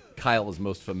Kyle is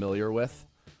most familiar with.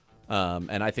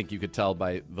 And I think you could tell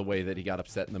by the way that he got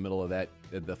upset in the middle of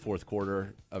the fourth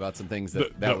quarter about some things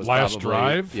that was last probably,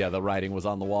 drive. Yeah, the writing was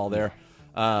on the wall there.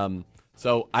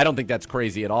 So I don't think that's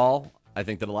crazy at all. I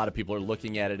think that a lot of people are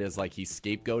looking at it as like he's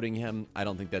scapegoating him. I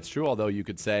don't think that's true, although you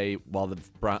could say, while the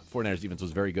 49ers defense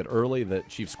was very good early, the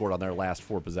Chiefs scored on their last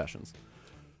 4 possessions.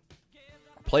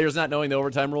 Players not knowing the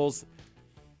overtime rules,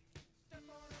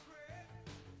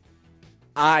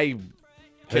 I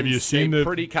can say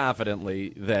pretty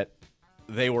confidently that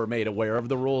they were made aware of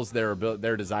the rules.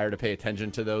 Their desire to pay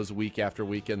attention to those week after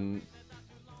week in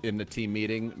the team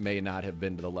meeting may not have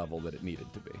been to the level that it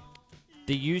needed to be.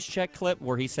 The Juszczyk clip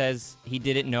where he says he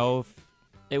didn't know if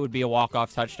it would be a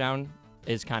walk-off touchdown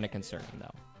is kind of concerning,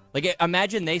 though. Like,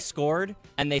 imagine they scored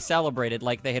and they celebrated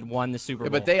like they had won the Super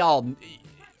Bowl. But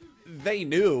they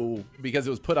knew because it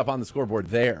was put up on the scoreboard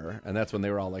there, and that's when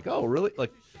they were all like, oh, really?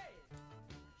 Like,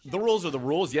 the rules are the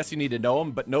rules. Yes, you need to know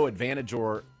them, but no advantage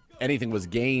or anything was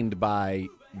gained by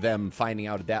them finding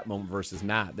out at that moment versus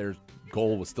not. Their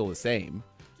goal was still the same.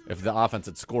 If the offense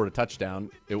had scored a touchdown,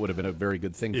 it would have been a very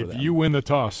good thing for them. If you win the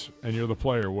toss and you're the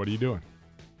player, what are you doing?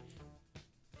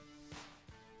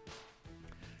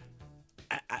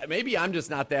 Maybe I'm just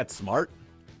not that smart.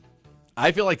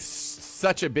 I feel like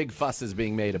such a big fuss is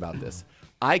being made about this.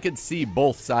 I could see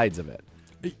both sides of it.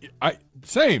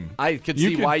 Same. I could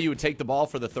see why you would take the ball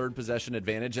for the third possession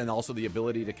advantage and also the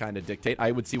ability to kind of dictate.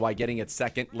 I would see why getting it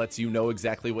second lets you know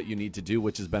exactly what you need to do,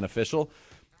 which is beneficial.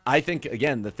 I think,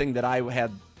 again, the thing that I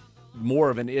had more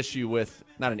of an issue with,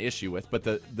 not an issue with, but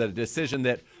the decision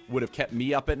that would have kept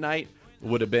me up at night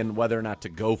would have been whether or not to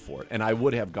go for it. And I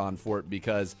would have gone for it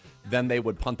because then they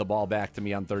would punt the ball back to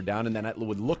me on third down, and then it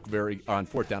would look on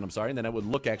fourth down, and then it would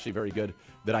look actually very good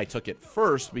that I took it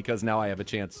first because now I have a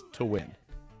chance to win.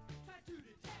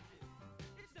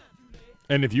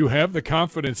 And if you have the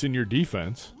confidence in your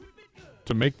defense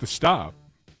to make the stop,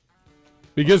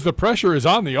 because the pressure is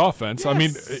on the offense. Yes. I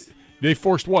mean, they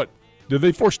forced what? Did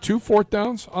they force 2 fourth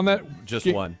downs on that? Just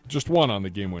one. Just one on the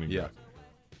game-winning drive.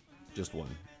 Just one.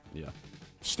 Yeah.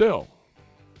 Still,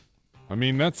 I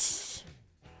mean, that's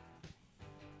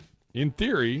in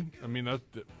theory. I mean,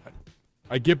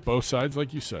 I get both sides,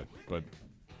 like you said, but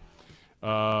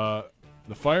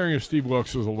the firing of Steve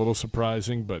Wilkes was a little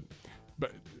surprising. But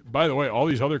by the way, all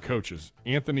these other coaches,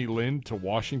 Anthony Lynn to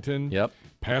Washington. Yep.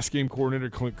 Pass game coordinator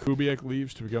Clint Kubiak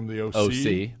leaves to become the OC.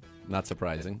 OC, not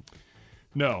surprising.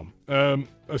 No.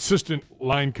 Assistant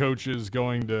line coaches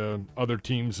going to other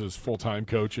teams as full-time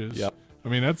coaches. Yep. I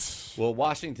mean, that's... Well,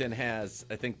 Washington has,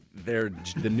 I think,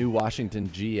 the new Washington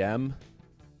GM,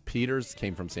 Peters,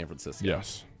 came from San Francisco.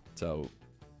 Yes. So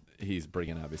he's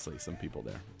bringing, obviously, some people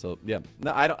there. So, yeah.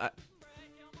 No, I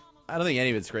don't think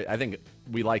any of it's great. I think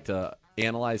we like to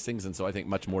analyze things, and so I think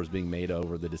much more is being made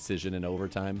over the decision in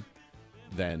overtime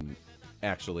than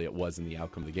actually it was in the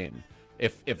outcome of the game.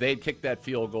 If they had kicked that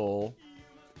field goal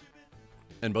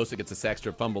and Bosa gets a sack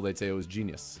strip fumble, they'd say it was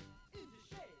genius.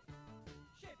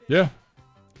 Yeah.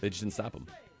 They just didn't stop him.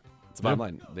 It's the bottom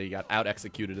line. They got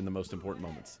out-executed in the most important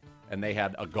moments. And they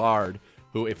had a guard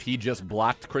who, if he just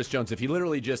blocked Chris Jones, if he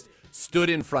literally just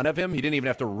stood in front of him, he didn't even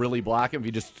have to really block him. If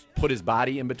he just put his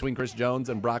body in between Chris Jones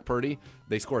and Brock Purdy,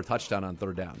 they scored a touchdown on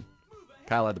third down.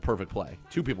 Kyle had the perfect play.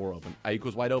 2 people were open. Ayuk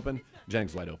was wide open.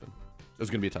 Jennings wide open. It was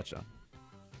going to be a touchdown.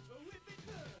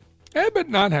 Yeah, but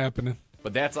not happening.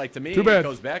 But that's like, to me, Too bad. It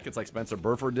goes back. It's like Spencer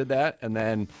Burford did that. And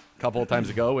then a couple of times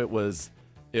ago, it was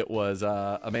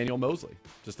Emmanuel Mosley,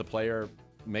 just a player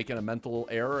making a mental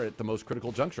error at the most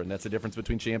critical juncture. And that's the difference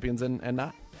between champions and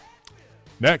not.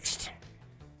 Next.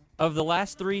 Of the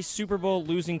last 3 Super Bowl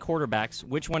losing quarterbacks,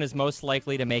 which one is most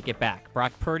likely to make it back?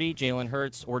 Brock Purdy, Jalen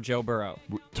Hurts, or Joe Burrow?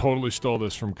 We totally stole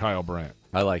this from Kyle Brandt.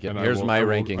 I like it. And Here's my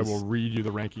rankings. I will read you the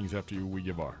rankings after we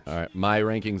give ours. All right. My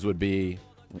rankings would be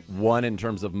 1 in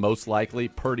terms of most likely.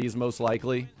 Purdy's most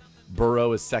likely.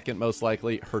 Burrow is second most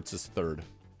likely. Hurts is third.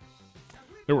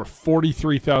 There were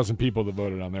 43,000 people that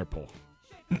voted on their poll.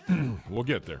 We'll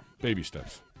get there. Baby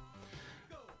steps.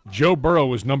 Joe Burrow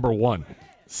was number 1,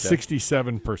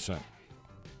 67%.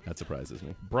 That surprises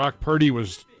me. Brock Purdy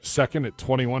was second at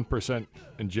 21%,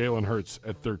 and Jalen Hurts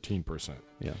at 13%.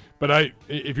 Yeah. But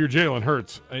if you're Jalen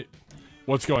Hurts,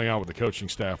 what's going on with the coaching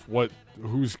staff?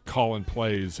 Who's calling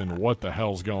plays, and what the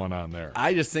hell's going on there?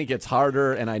 I just think it's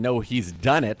harder, and I know he's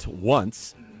done it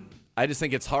once. I just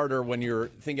think it's harder when you're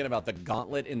thinking about the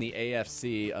gauntlet in the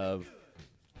AFC of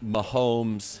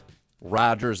Mahomes,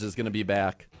 Rodgers is going to be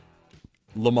back,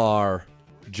 Lamar,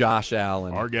 Josh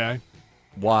Allen, our guy,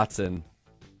 Watson,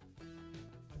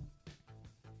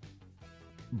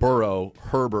 Burrow,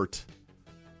 Herbert.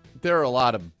 There are a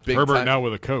lot of big Herbert now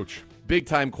with a coach.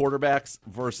 Big-time quarterbacks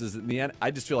versus in the end.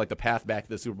 I just feel like the path back to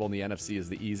the Super Bowl in the NFC is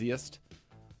the easiest.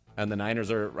 And the Niners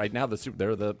are, right now,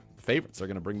 they're the favorites. They're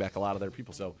going to bring back a lot of their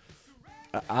people. So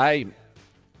I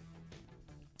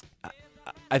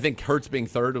I think Hurts being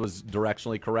third was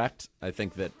directionally correct. I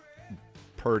think that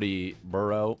Purdy,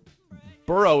 Burrow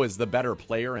is the better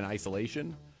player in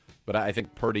isolation, but I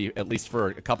think Purdy, at least for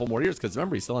a couple more years, because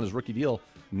remember, he's still on his rookie deal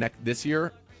this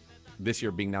year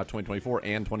being now 2024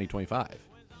 and 2025.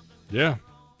 Yeah.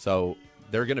 So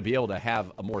they're going to be able to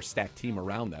have a more stacked team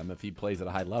around them if he plays at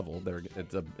a high level.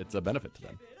 It's a benefit to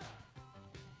them.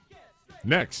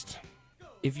 Next.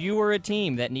 If you were a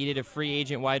team that needed a free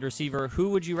agent wide receiver, who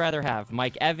would you rather have?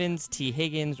 Mike Evans, T.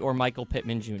 Higgins, or Michael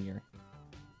Pittman Jr.?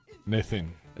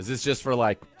 Nathan. Is this just for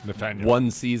like Nathaniel.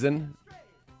 one season?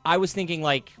 I was thinking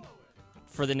like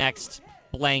for the next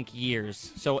blank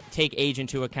years. So take age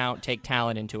into account, take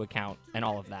talent into account, and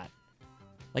all of that.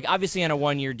 Like obviously on a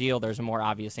 1-year deal, there's a more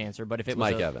obvious answer. But if it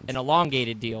was an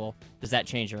elongated deal, does that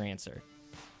change your answer?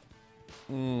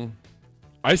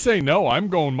 I say no. I'm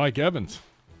going Mike Evans.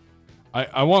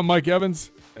 I want Mike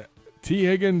Evans. T.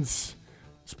 Higgins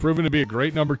has proven to be a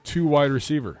great number 2 wide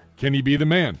receiver. Can he be the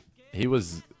man? He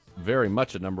was very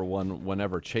much a number 1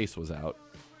 whenever Chase was out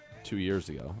 2 years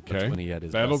ago. That's when he had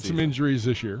his battled best some season. injuries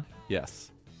this year.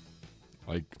 Yes.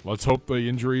 Like, let's hope the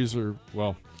injuries are,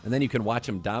 well. And then you can watch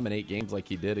him dominate games like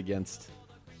he did against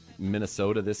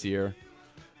Minnesota this year.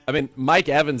 I mean, Mike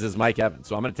Evans is Mike Evans,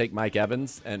 so I'm going to take Mike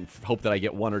Evans and hope that I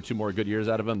get 1 or 2 more good years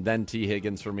out of him, then T.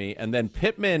 Higgins for me. And then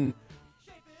Pittman,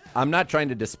 I'm not trying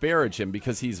to disparage him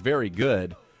because he's very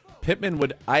good.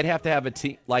 I'd have to have a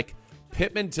team, like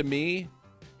Pittman to me,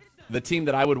 the team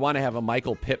that I would want to have a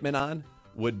Michael Pittman on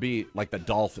would be like the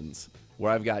Dolphins,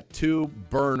 where I've got 2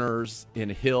 burners in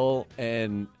Hill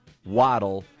and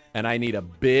Waddle, and I need a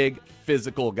big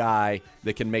physical guy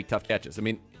that can make tough catches. I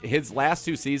mean, his last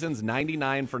 2 seasons,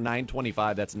 99 for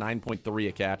 925, that's 9.3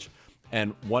 a catch,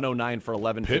 and 109 for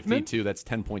 1152, that's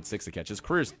 10.6 a catch. His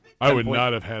career's I would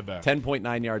not have had that.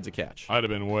 10.9 yards a catch. I'd have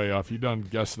been way off. You done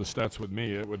guessed the stats with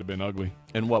me, it would have been ugly.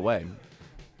 In what way?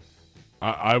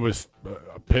 I was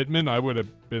Pittman, I would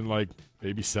have been like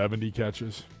maybe 70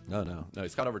 catches. No.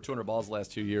 He's caught over 200 balls the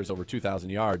last 2 years, over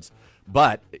 2,000 yards,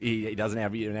 but he doesn't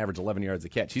have an average 11 yards a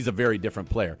catch. He's a very different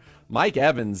player. Mike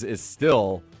Evans is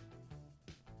still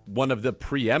one of the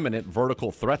preeminent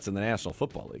vertical threats in the National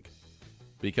Football League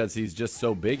because he's just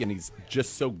so big and he's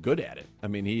just so good at it. I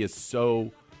mean, he is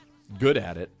so good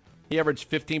at it. He averaged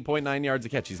 15.9 yards a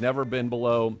catch. He hasn't been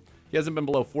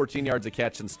below 14 yards a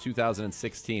catch since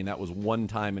 2016. That was one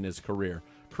time in his career.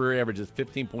 Career average is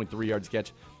 15.3 yards a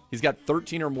catch. He's got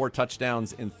 13 or more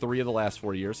touchdowns in 3 of the last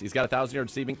 4 years. He's got 1,000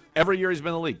 yards receiving every year he's been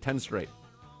in the league, 10 straight.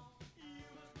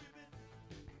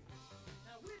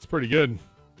 It's pretty good.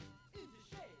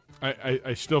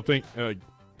 I still think,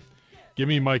 give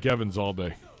me Mike Evans all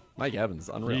day. Mike Evans,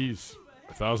 unreal. He's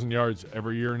 1,000 yards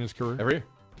every year in his career. Every year.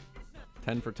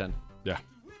 10 for 10. Yeah.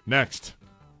 Next.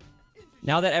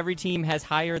 Now that every team has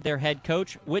hired their head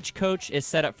coach, which coach is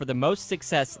set up for the most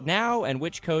success now, and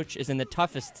which coach is in the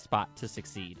toughest spot to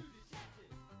succeed?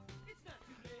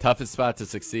 Toughest spot to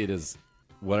succeed is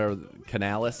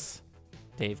Canales.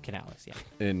 Dave Canales, yeah.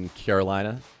 In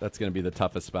Carolina. That's going to be the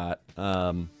toughest spot.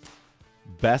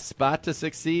 Best spot to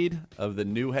succeed of the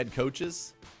new head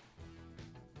coaches?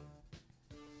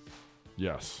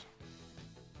 Yes.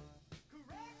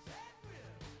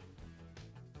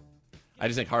 I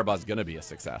just think Harbaugh's going to be a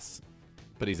success.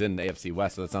 But he's in the AFC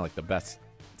West, so that's not like the best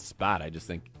spot. I just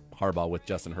think Harbaugh with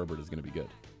Justin Herbert is going to be good.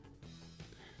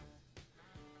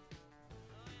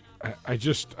 I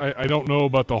don't know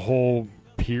about the whole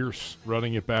Pierce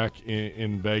running it back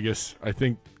in Vegas. I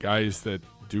think guys that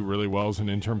do really well as an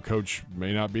interim coach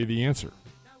may not be the answer.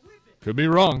 Could be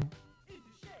wrong.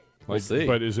 We'll see.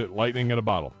 But is it lightning in a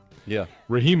bottle? Yeah.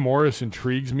 Raheem Morris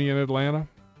intrigues me in Atlanta.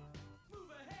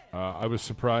 I was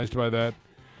surprised by that.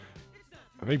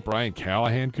 I think Brian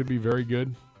Callahan could be very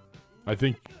good. I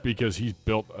think because he's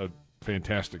built a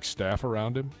fantastic staff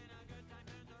around him.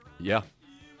 Yeah.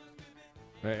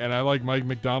 And I like Mike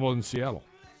McDonald in Seattle.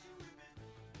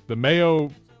 The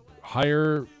Mayo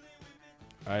hire,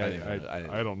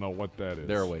 I don't know what that is.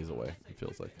 They're a ways away, it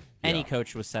feels like. Any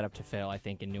coach was set up to fail, I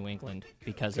think, in New England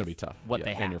because of be tough. what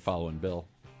they have. And you're following Bill.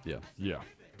 Yeah.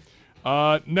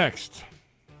 Yeah. Next.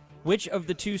 Which of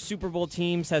the 2 Super Bowl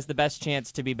teams has the best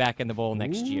chance to be back in the bowl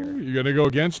next year? You going to go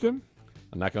against him?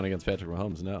 I'm not going against Patrick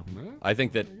Mahomes, no. I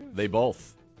think that they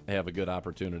both have a good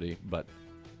opportunity, but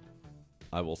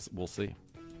we'll see.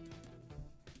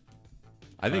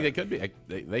 I think they could be.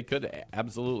 They could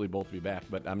absolutely both be back,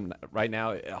 but right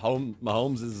now.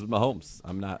 Mahomes is Mahomes.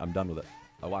 I'm done with it.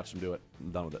 I watched him do it.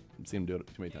 I'm done with it. I've seen him do it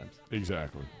too many times.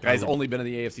 Exactly. Guy's only been in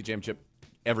the AFC Championship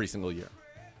every single year.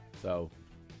 So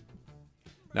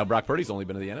now Brock Purdy's only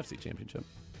been in the NFC Championship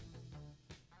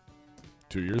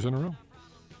 2 years in a row.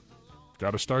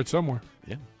 Got to start somewhere.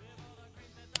 Yeah.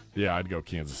 Yeah, I'd go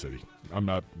Kansas City. I'm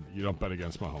not. You don't bet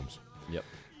against Mahomes. Yep.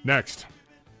 Next.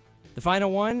 The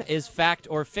final one is fact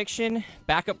or fiction.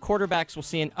 Backup quarterbacks will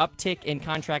see an uptick in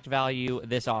contract value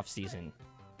this offseason.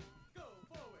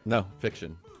 No,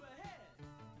 fiction.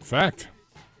 Fact.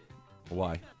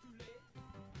 Why?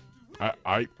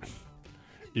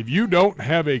 If you don't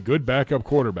have a good backup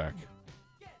quarterback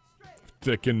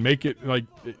that can make it, like,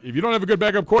 if you don't have a good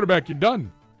backup quarterback, you're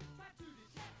done.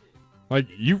 Like,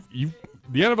 the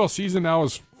NFL season now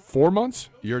is 4 months?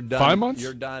 You're done. 5 months?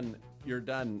 You're done. You're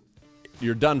done.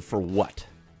 You're done for what?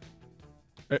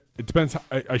 It depends.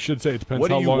 I should say it depends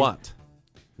What how do you long. want?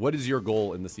 What is your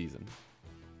goal in the season?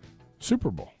 Super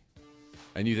Bowl.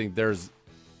 And you think there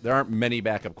aren't many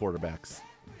backup quarterbacks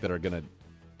that are going to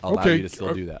allow you to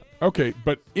still do that? Okay,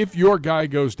 but if your guy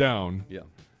goes down, Yeah.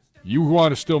 you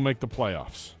want to still make the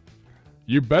playoffs.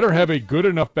 You better have a good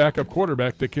enough backup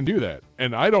quarterback that can do that.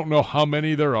 And I don't know how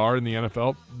many there are in the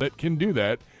NFL that can do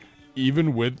that,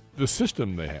 even with the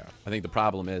system they have. I think the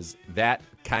problem is that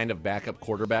kind of backup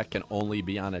quarterback can only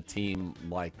be on a team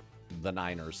like the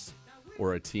Niners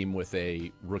or a team with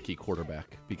a rookie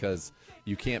quarterback, because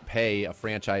you can't pay a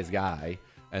franchise guy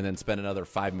and then spend another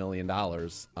 $5 million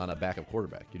on a backup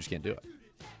quarterback. You just can't do it.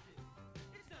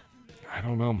 I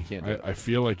don't know. I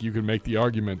feel like you can make the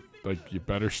argument, like, you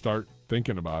better start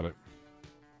thinking about it.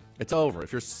 It's over.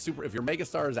 If your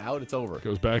megastar is out, it's over.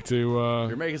 Goes back to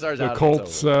your megastar's the out,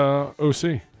 Colts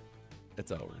OC.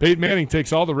 It's over. Peyton Manning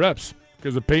takes all the reps,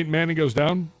 because if Peyton Manning goes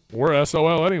down, we're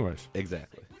SOL anyways.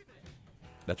 Exactly.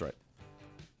 That's right.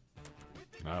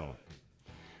 I don't know.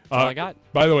 That's all I got.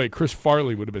 By the way, Chris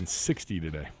Farley would have been 60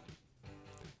 today.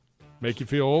 Make you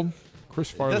feel old?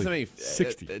 Chris Farley, Doesn't mean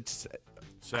 60.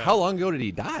 How long ago did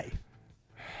he die?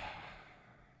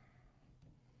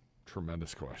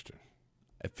 Tremendous question.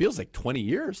 It feels like 20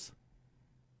 years.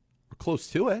 We're close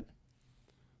to it.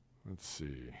 Let's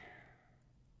see.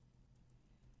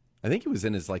 I think he was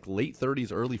in his late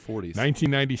 30s, early 40s.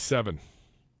 1997.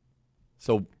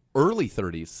 So early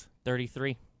 30s.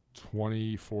 33.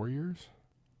 24 years?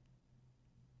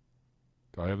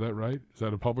 Do I have that right? Is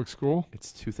that a public school?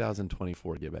 It's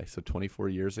 2024, Gibbe. So 24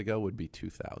 years ago would be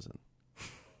 2000.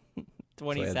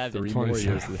 27. So I had 3 more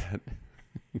years of that.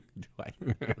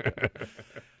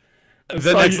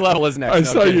 The next level is next. I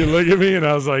saw you look at me, and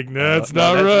I was like, "No, that's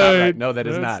not right. No, that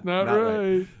is that's not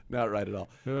right. Not right at all.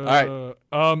 All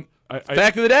right.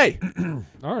 Fact of the day.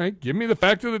 All right, give me the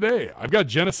fact of the day. I've got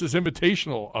Genesis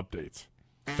Invitational updates.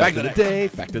 Fact of the day.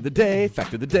 Fact of the day.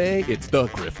 Fact of the day. It's the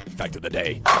Griff Fact of the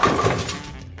day.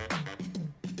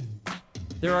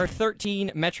 There are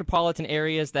 13 metropolitan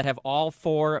areas that have all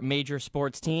 4 major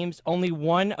sports teams. Only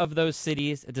one of those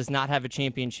cities does not have a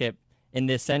championship in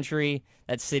this century.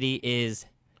 That city is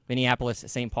Minneapolis,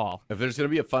 St. Paul. If there's going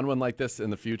to be a fun one like this in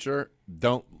the future,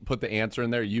 don't put the answer in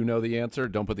there. You know the answer.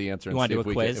 Don't put the answer in. You want to do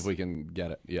a quiz? If we can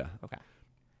get it. Yeah. Okay.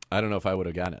 I don't know if I would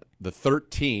have gotten it. The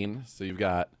 13, so you've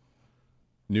got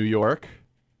New York,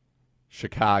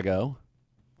 Chicago,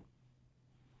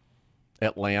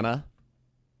 Atlanta.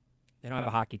 They don't have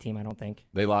a hockey team, I don't think.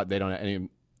 They don't have any.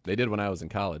 They did when I was in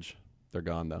college. They're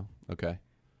gone though. Okay.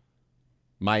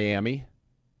 Miami.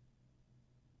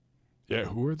 Yeah,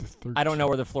 who are the 13? I don't know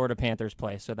where the Florida Panthers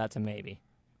play, so that's a maybe.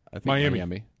 I think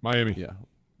Miami. Yeah.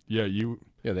 Yeah,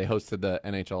 Yeah, they hosted the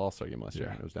NHL All-Star game last year.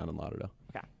 Yeah. It was down in Lauderdale.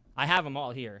 Okay. I have them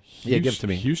all here. Yeah, give it to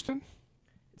me. Houston?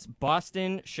 It's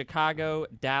Boston, Chicago,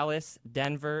 Dallas,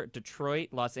 Denver, Detroit,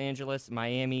 Los Angeles,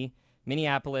 Miami,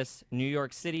 Minneapolis, New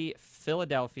York City,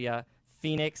 Philadelphia,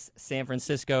 Phoenix, San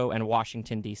Francisco, and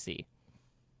Washington, D.C.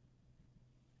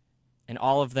 And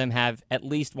all of them have at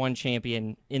least one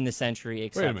champion in the century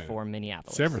except for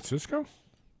Minneapolis. San Francisco?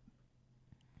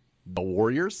 The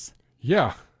Warriors?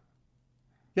 Yeah.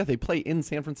 Yeah, they play in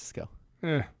San Francisco.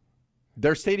 Eh.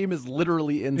 Their stadium is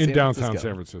literally in San downtown Francisco.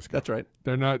 San Francisco. That's right.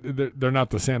 They're not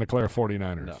the Santa Clara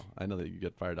 49ers. No, I know that you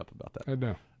get fired up about that. I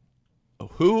know.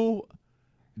 Who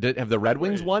have the Red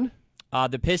Wings won?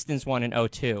 The Pistons won in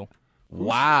 2002.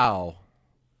 Wow.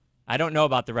 I don't know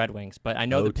about the Red Wings, but I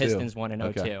know the Pistons won in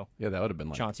 2002. Okay. Yeah, that would have been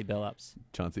like Chauncey Billups.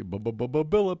 Chauncey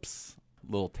Billups.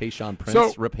 Little Tayshaun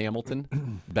Prince, Rip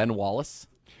Hamilton, Ben Wallace.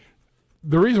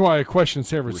 The reason why I questioned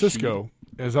San Francisco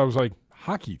is I was like,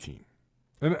 hockey team.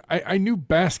 And I knew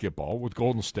basketball with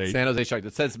Golden State. San Jose Sharks.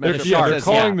 It says they're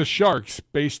calling the Sharks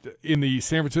based in the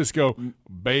San Francisco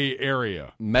Bay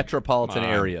Area. Metropolitan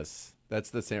areas. That's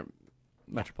the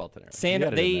metropolitan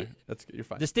area. You're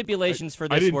fine. The stipulations for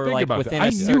this were like within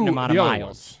a certain amount of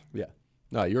miles. Yeah.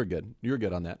 No, you're good. You're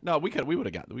good on that. No, we would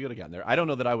have gotten there. I don't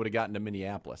know that I would have gotten to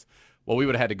Minneapolis. Well, we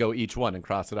would have had to go each one and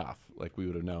cross it off. Like we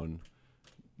would have known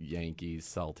Yankees,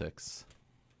 Celtics.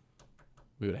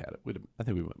 We would have had it. I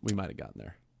think we might have gotten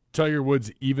there. Tiger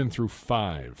Woods even through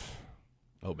 5.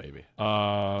 Oh, baby.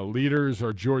 Leaders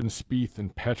are Jordan Spieth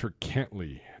and Patrick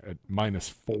Cantlay at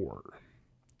 -4.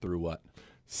 Through what?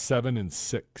 7 and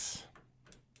 6.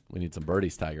 We need some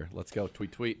birdies, Tiger. Let's go.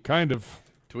 Tweet. Kind of.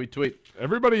 Tweet.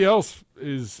 Everybody else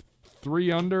is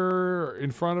 3 under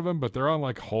in front of him, but they're on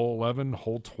like hole 11,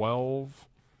 hole 12.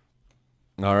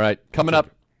 All right. Coming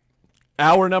up,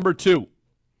 hour number 2.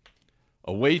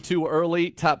 A way too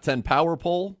early top 10 power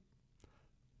poll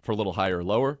for a little higher or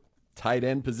lower. Tight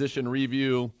end position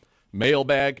review.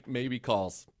 Mailbag, maybe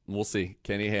calls. We'll see.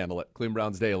 Can he handle it? Cleveland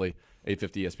Browns Daily,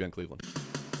 850 ESPN Cleveland.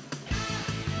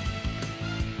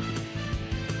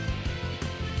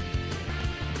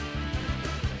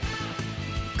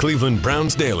 Cleveland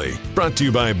Browns Daily, brought to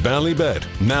you by Ballybet,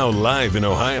 now live in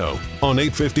Ohio on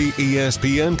 850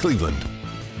 ESPN Cleveland.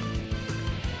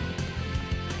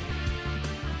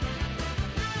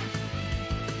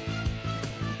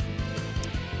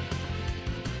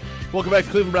 Welcome back to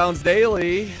Cleveland Browns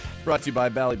Daily, brought to you by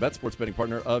Ballybet, sports betting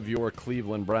partner of your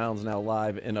Cleveland Browns, now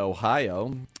live in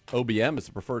Ohio. OBM is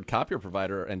the preferred copier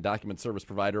provider and document service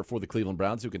provider for the Cleveland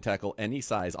Browns, who can tackle any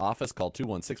size office. Call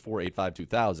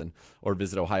 216-485-2000 or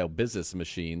visit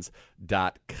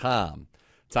ohiobusinessmachines.com.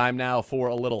 Time now for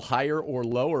a little higher or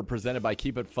lower, presented by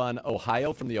Keep It Fun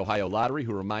Ohio from the Ohio Lottery,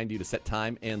 who remind you to set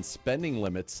time and spending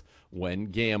limits when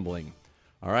gambling.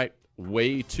 All right.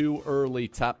 Way too early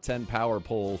top 10 power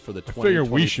poll for the 2024 I figure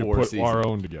we should put season. our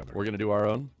own together. We're going to do our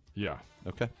own? Yeah.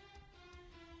 Okay.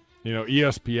 You know,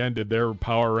 ESPN did their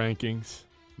power rankings.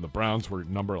 The Browns were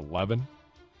number 11,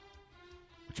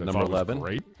 which I number thought 11. was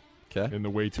great. Okay. In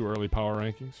the way too early power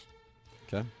rankings.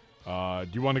 Okay. Do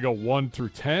you want to go 1 through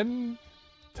 10?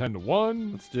 10 to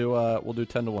 1? Let's do. We'll do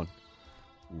 10 to 1.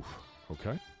 Oof.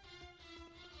 Okay.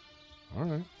 All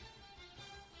right.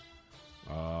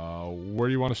 Where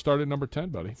do you want to start at number 10,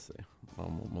 buddy? Let's see.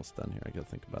 I'm almost done here. I got to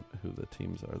think about who the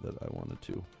teams are that I wanted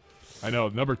to. I know,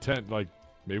 number 10,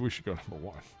 maybe we should go number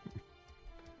 1.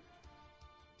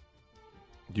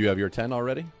 Do you have your 10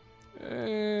 already?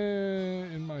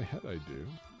 In my head, I do.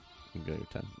 You got your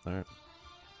 10. All right.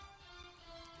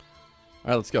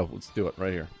 All right, let's go. Let's do it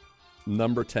right here.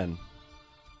 Number 10.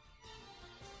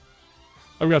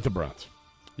 I've got the Browns.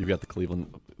 You've got the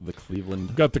Cleveland.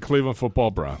 I've got the Cleveland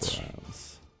football Browns.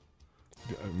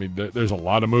 I mean, there's a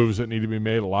lot of moves that need to be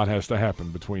made. A lot has to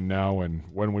happen between now and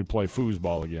when we play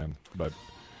foosball again. But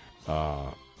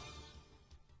I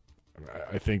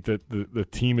think that the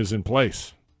team is in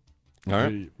place. All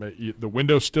right. The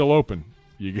window's still open.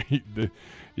 You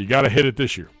got to hit it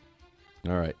this year.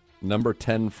 All right. Number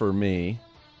 10 for me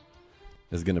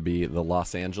is going to be the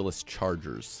Los Angeles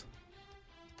Chargers.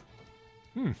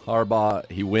 Harbaugh,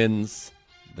 he wins.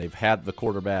 They've had the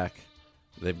quarterback.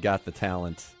 They've got the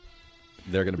talent.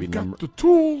 They're going to be the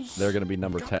tools. They're going to be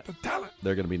number 10. The talent.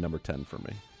 They're going to be number 10 for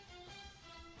me.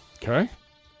 Okay.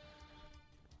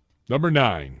 Number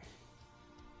 9.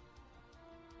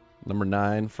 Number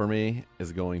 9 for me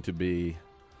is going to be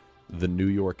the New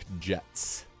York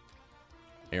Jets.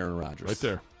 Aaron Rodgers. Right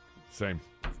there. Same.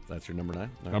 That's your number 9?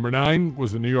 Right. Number 9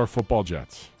 was the New York Football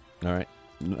Jets. All right.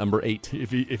 Number 8.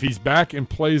 If he's back and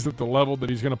plays at the level that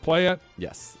he's going to play at,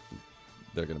 yes,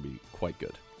 they're going to be quite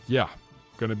good. Yeah,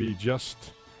 going to be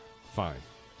just fine.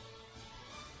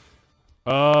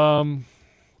 Boy,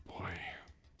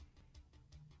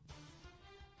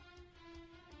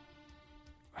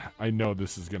 I know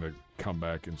this is going to come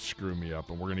back and screw me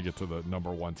up, and we're going to get to the number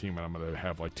 1 team, and I'm going to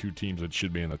have like 2 teams that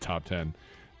should be in the top 10,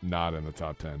 not in the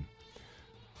top 10.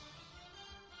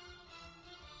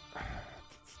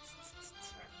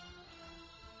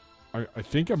 I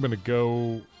think I'm going to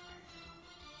go.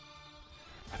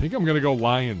 I think I'm going to go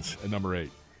Lions at number 8.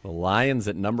 The Lions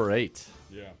at number 8.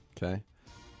 Yeah. Okay.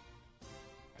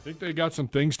 I think they got some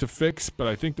things to fix, but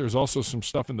I think there's also some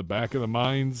stuff in the back of the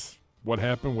minds. What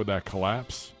happened with that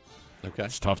collapse? Okay.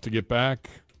 It's tough to get back.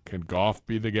 Can Goff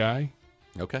be the guy?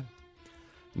 Okay.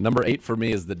 Number 8 for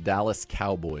me is the Dallas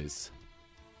Cowboys.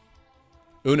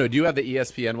 Uno, do you have the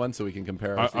ESPN one so we can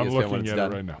compare? I'm looking at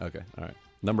it right now. Okay. All right.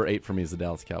 Number 8 for me is the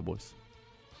Dallas Cowboys.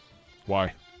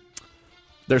 Why?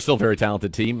 They're still a very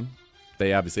talented team.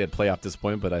 They obviously had playoff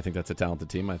disappointment, but I think that's a talented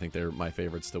team. I think they're my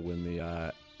favorites to win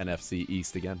the NFC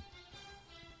East again.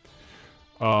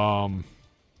 I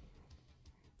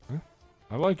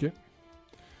like it.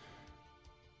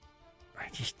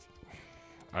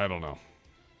 I don't know.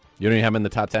 You don't even have them in the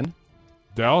top 10?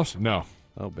 Dallas? No.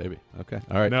 Oh, baby. Okay.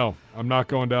 All right. No, I'm not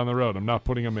going down the road. I'm not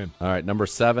putting them in. All right. Number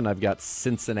 7, I've got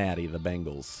Cincinnati, the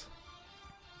Bengals.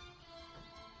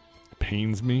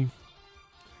 Pains me.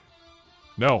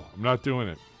 No, I'm not doing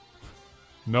it.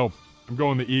 No, I'm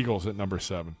going the Eagles at number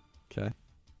 7. Okay.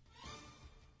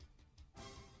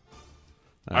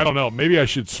 I don't know. Maybe I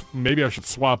should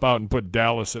swap out and put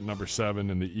Dallas at number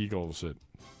 7 and the Eagles at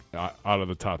out of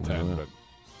the top 10. But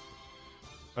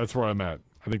that's where I'm at.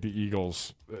 I think the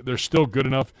Eagles, they're still good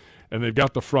enough, and they've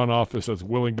got the front office that's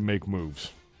willing to make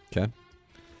moves. Okay.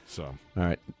 So. All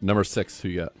right. Number 6, who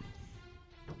you got?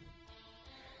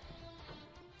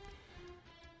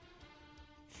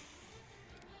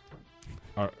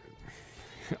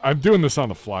 I'm doing this on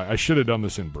the fly. I should have done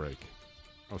this in break.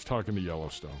 I was talking to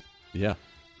Yellowstone. Yeah.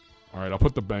 All right, I'll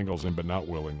put the Bengals in, but not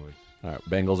willingly. All right,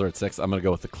 Bengals are at 6. I'm going to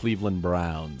go with the Cleveland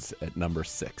Browns at number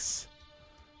 6.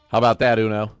 How about that,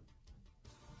 Uno?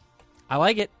 I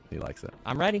like it. He likes it.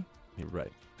 I'm ready. He's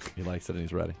right. He likes it and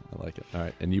he's ready. I like it. All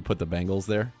right, and you put the Bengals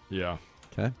there? Yeah.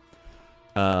 Okay.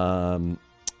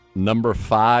 Number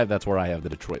 5, that's where I have the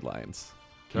Detroit Lions.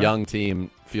 Okay. Young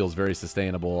team, feels very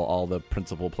sustainable. All the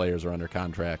principal players are under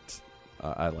contract.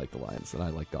 I like the Lions, and I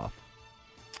like Goff.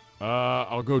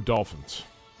 I'll go Dolphins.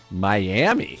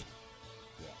 Miami.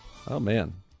 Oh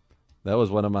man, that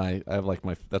was one of my. I have like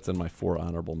my. That's in my 4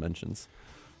 honorable mentions.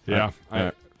 Yeah.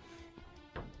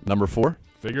 Number 4.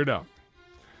 Figure it out.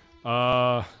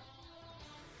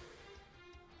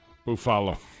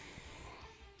 Buffalo.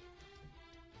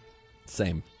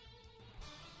 Same.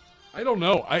 I don't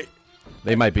know.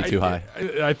 They might be too high.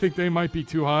 I think they might be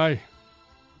too high.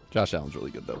 Josh Allen's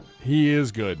really good though. He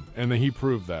is good, and he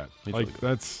proved that. He's like really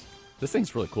that's. This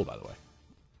thing's really cool, by the way.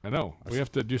 I know. We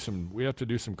have to do some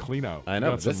clean out. I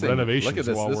know. Some thing, renovations. Look at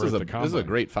this. While This we're is at the this is a combine.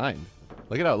 great find.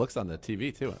 Look at how it looks on the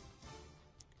TV too.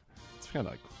 It's kind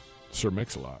of like Sir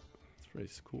Mix-a-Lot. It's pretty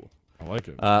cool. I like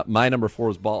it. My number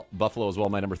 4 is Buffalo as well.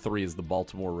 My number 3 is the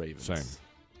Baltimore Ravens. Same.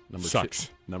 Number Sucks.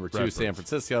 2, number 2, Redbirds. San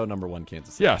Francisco. Number 1,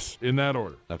 Kansas City. Yes, in that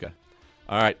order. Okay.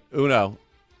 All right, Uno,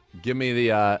 give me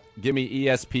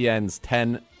ESPN's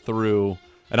 10 through,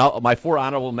 and my 4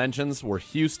 honorable mentions were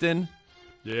Houston,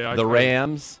 the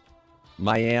Rams,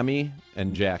 Miami,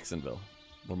 and Jacksonville.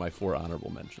 Were my 4 honorable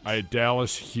mentions. I had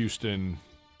Dallas, Houston,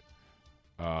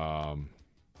 the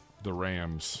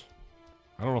Rams.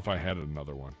 I don't know if I had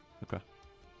another one. Okay.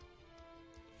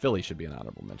 Philly should be an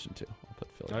honorable mention too. I'll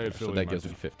put Philly. I had Philly so that gives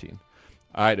me 15.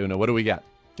 All right, Uno, what do we got?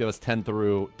 Give us 10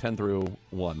 through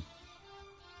 1.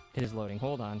 It is loading.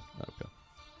 Hold on. Okay.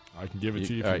 I can give it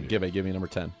to you. All right, give me number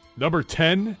 10. Number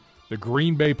 10, the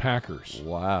Green Bay Packers.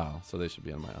 Wow. So they should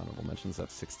be on my honorable mentions.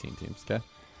 That's 16 teams. Okay.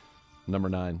 Number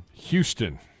 9.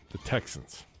 Houston, the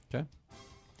Texans. Okay.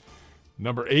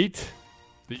 Number 8,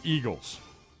 the Eagles.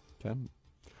 Okay.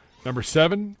 Number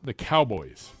 7, the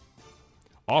Cowboys.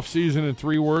 Off-season in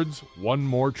 3 words, one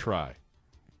more try.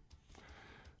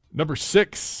 Number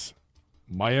 6,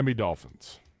 Miami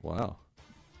Dolphins. Wow.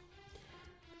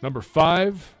 Number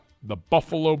 5, the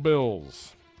Buffalo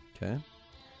Bills. Okay.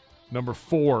 Number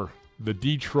 4, the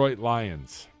Detroit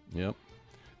Lions. Yep.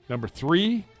 Number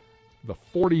 3, the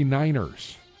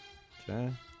 49ers. Okay.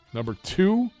 Number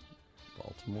 2,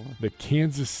 Baltimore. the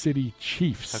Kansas City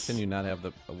Chiefs. How can you not have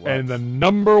the And the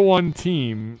number 1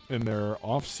 team in their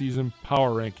off-season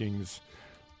power rankings,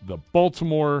 the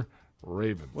Baltimore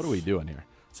Ravens. What are we doing here?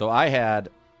 So I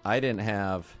didn't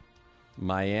have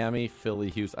Miami, Philly,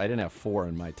 Houston. I didn't have 4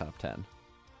 in my top 10.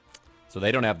 So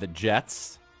they don't have the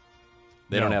Jets.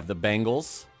 They don't have the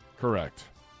Bengals. Correct.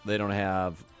 They don't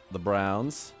have the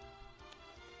Browns.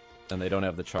 And they don't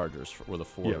have the Chargers. Were the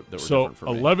 4 that were different for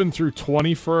me. 11 through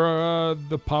 20 for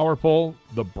the power poll.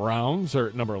 The Browns are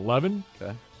at number 11.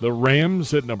 Okay. The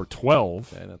Rams at number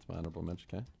 12. Okay, that's my honorable mention.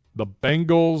 Okay. The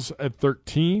Bengals at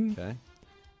 13. Okay.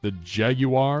 The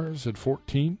Jaguars at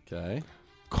 14. Okay.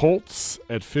 Colts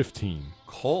at 15.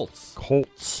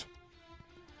 Colts.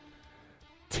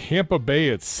 Tampa Bay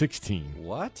at 16.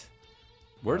 What?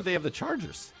 Where do they have the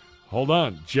Chargers? Hold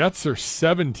on. Jets are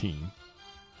 17.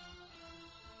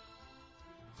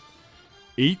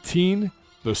 18,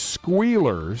 the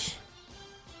Squealers.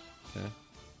 Okay.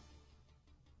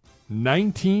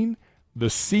 19, the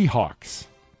Seahawks.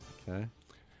 Okay.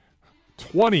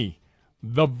 20,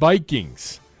 the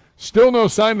Vikings. Still no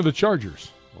sign of the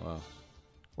Chargers. Wow.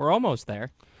 We're almost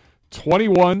there.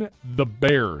 21, the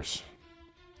Bears.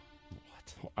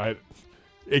 What?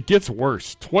 It gets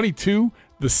worse. 22,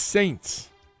 the Saints.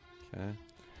 Okay.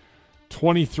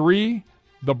 23,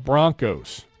 the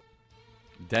Broncos.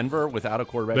 Denver without a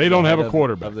quarterback. They don't have a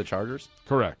quarterback. Of the Chargers?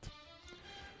 Correct.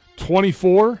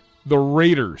 24, the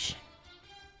Raiders.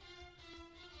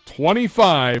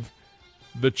 25,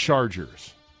 the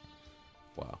Chargers.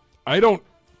 Wow.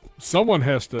 Someone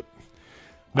has to.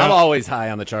 I'm always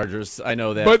high on the Chargers. I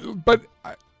know that.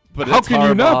 But how can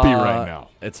you not be right now?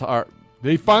 It's hard.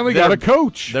 They finally got a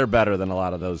coach. They're better than a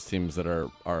lot of those teams that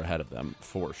are ahead of them,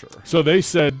 for sure. So they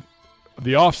said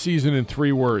the offseason in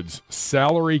 3 words,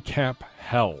 salary cap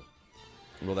hell.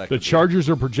 Well, the Chargers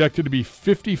are projected to be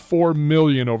 $54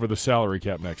 million over the salary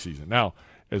cap next season. Now,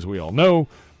 as we all know,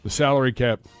 the salary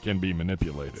cap can be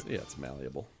manipulated. Yeah, it's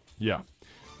malleable. Yeah.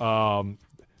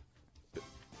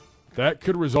 That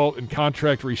could result in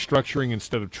contract restructuring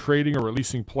instead of trading or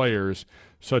releasing players,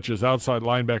 such as outside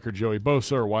linebacker Joey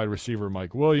Bosa or wide receiver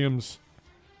Mike Williams.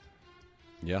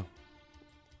 Yeah.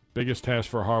 Biggest task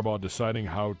for Harbaugh, deciding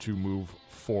how to move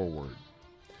forward.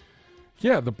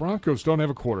 Yeah, the Broncos don't have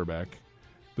a quarterback.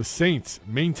 The Saints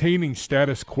maintaining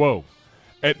status quo.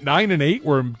 At 9-8,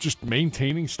 we're just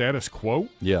maintaining status quo?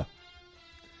 Yeah.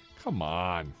 Come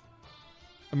on.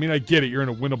 I mean, I get it. You're in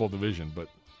a winnable division, but...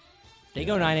 They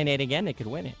go 9-8 again, they could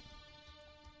win it.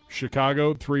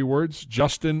 Chicago, 3 words,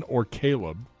 Justin or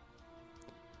Caleb.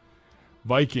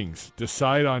 Vikings,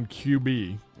 decide on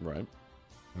QB. Right.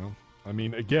 Well, I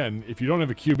mean, again, if you don't have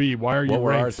a QB, why are you ranked? What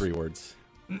were our 3 words?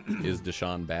 Is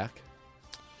Deshaun back?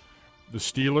 The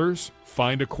Steelers,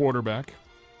 find a quarterback.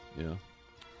 Yeah.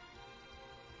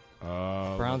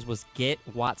 Browns was get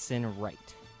Watson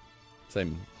right.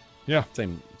 Same. Yeah.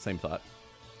 Same thought.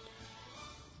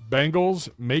 Bengals,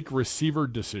 make receiver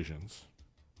decisions.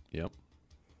 Yep.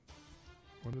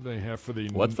 What do they have for the...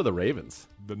 What's for the Ravens?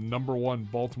 The number 1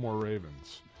 Baltimore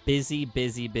Ravens. Busy,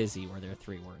 busy, busy were their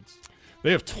 3 words.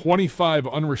 They have 25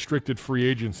 unrestricted free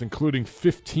agents, including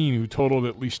 15 who totaled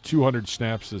at least 200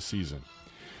 snaps this season.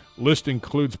 List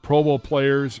includes Pro Bowl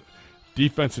players,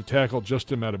 defensive tackle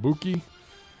Justin Matabuki,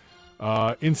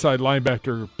 inside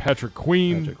linebacker Patrick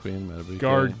Queen,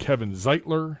 guard Kevin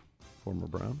Zeitler, former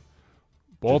Brown.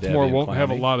 Baltimore won't have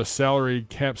a lot of salary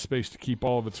cap space to keep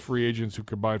all of its free agents who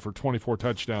combined for 24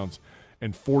 touchdowns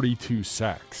and 42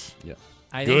 sacks. Yeah.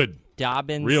 I good. Think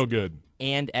Dobbins real good.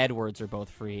 And Edwards are both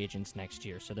free agents next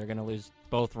year, so they're going to lose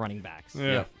both running backs.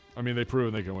 Yeah. I mean, they've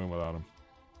proven they can win without him.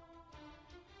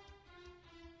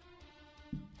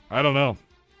 I don't know.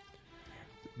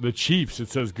 The Chiefs, it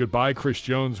says goodbye Chris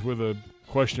Jones with a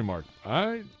question mark.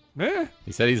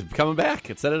 He said he's coming back.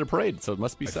 It said at a parade, so it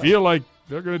must be so. I feel like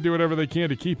they're going to do whatever they can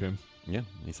to keep him. Yeah,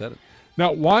 he said it.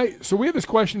 Now, why? So we had this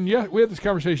question. Yeah, we had this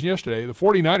conversation yesterday. The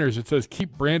 49ers, it says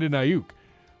keep Brandon Ayuk.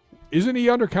 Isn't he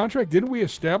under contract? Didn't we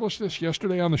establish this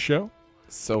yesterday on the show?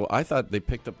 So I thought they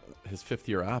picked up his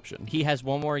 5th-year option. He has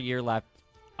 1 more year left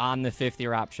on the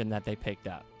 5th-year option that they picked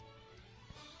up.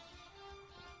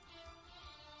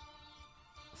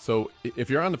 So if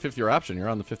you're on the 5th-year option, you're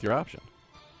on the 5th-year option.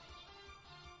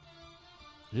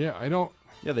 Yeah, I don't.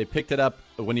 Yeah, they picked it up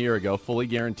 1 year ago, fully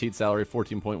guaranteed salary of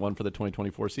 $14.1 for the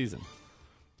 2024 season.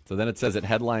 So then it says it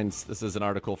headlines, this is an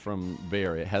article from Bay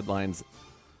Area, headlines,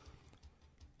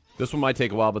 this one might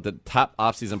take a while, but the top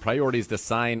offseason priority is to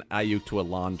sign Ayuk to a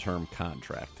long-term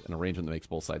contract, an arrangement that makes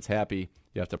both sides happy.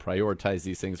 You have to prioritize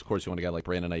these things. Of course, you want a guy like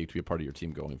Brandon Ayuk to be a part of your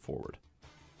team going forward.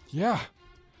 Yeah.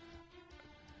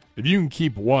 If you can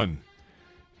keep one,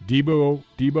 Debo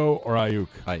or Ayuk?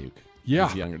 Ayuk. Yeah.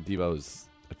 He's younger. Debo's,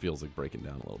 it feels like breaking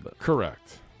down a little bit.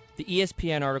 Correct. The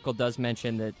ESPN article does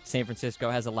mention that San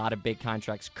Francisco has a lot of big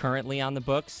contracts currently on the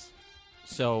books,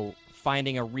 so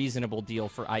finding a reasonable deal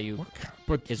for Ayuk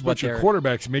is what your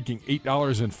quarterback's making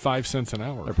 $8.05 an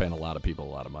hour. They're paying a lot of people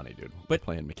a lot of money, dude. But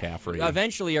playing McCaffrey.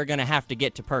 Eventually, you're going to have to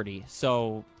get to Purdy,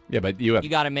 so yeah, but you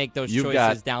got to make those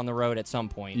choices down the road at some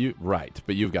point. Right,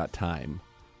 but you've got time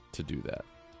to do that.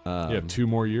 You have 2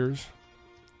 more years?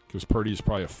 Because Purdy's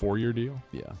probably a 4-year deal?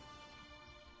 Yeah.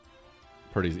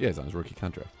 He's on his rookie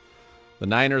contract. The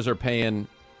Niners are paying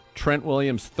Trent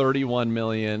Williams $31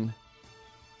 million,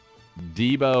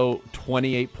 Debo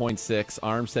 $28.6,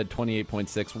 Armstead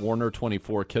 $28.6, Warner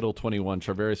 $24, Kittle $21,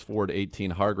 Charvarius Ford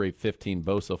 $18, Hargrave $15,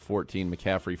 Bosa $14,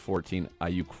 McCaffrey $14,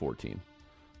 Ayuk $14.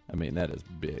 I mean, that is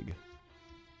big.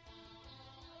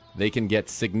 They can get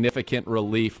significant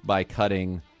relief by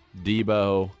cutting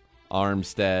Debo,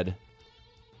 Armstead.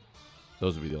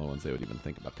 Those would be the only ones they would even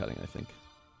think about cutting, I think.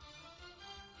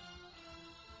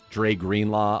 Dre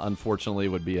Greenlaw, unfortunately,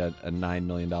 would be a $9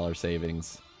 million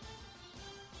savings.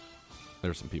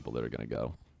 There's some people that are going to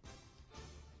go.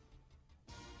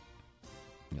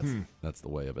 That's the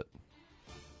way of it.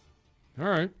 All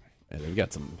right. And they've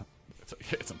got some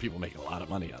people making a lot of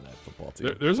money on that football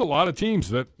team. There's a lot of teams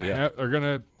that are going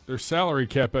to, their salary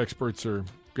cap experts are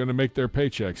going to make their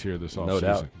paychecks here this offseason. No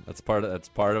doubt. That's part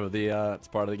of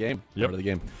the game. Yep. Part of the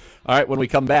game. All right, when we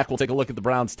come back, we'll take a look at the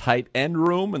Browns' tight end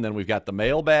room, and then we've got the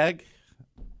mailbag,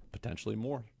 potentially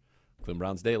more. Cleveland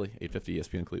Browns Daily, 850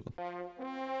 ESPN Cleveland.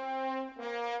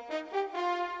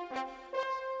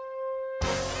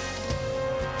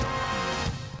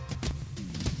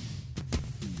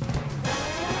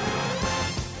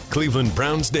 Cleveland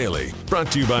Browns Daily,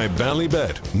 brought to you by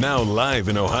Ballybet, now live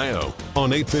in Ohio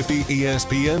on 850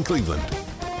 ESPN Cleveland.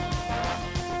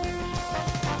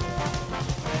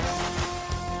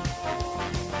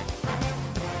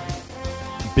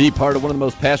 Be part of one of the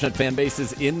most passionate fan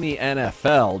bases in the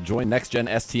NFL. Join Next Gen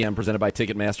STM presented by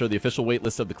Ticketmaster, the official wait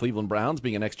list of the Cleveland Browns.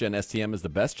 Being a Next Gen STM is the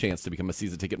best chance to become a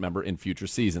season ticket member in future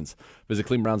seasons. Visit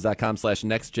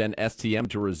clevelandbrowns.com/nextgenstm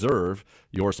to reserve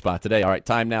your spot today. All right,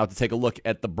 time now to take a look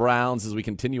at the Browns as we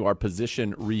continue our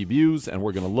position reviews, and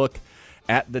we're going to look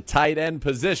at the tight end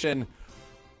position.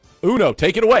 Uno,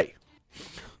 take it away.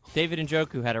 David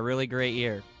Njoku had a really great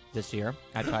year this year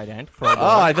at tight end.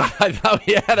 I thought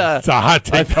we had a. It's a hot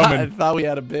take coming. I thought we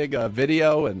had a big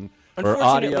video or audio.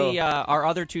 Unfortunately, our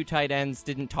other two tight ends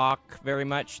didn't talk very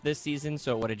much this season,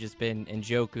 so it would have just been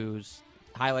Njoku's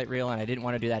highlight reel, and I didn't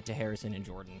want to do that to Harrison and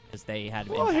Jordan because they had.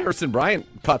 Well, Harrison Bryant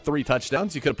caught 3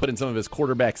 touchdowns. You could have put in some of his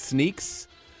quarterback sneaks.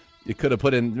 You could have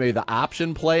put in maybe the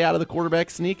option play out of the quarterback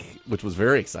sneak, which was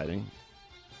very exciting.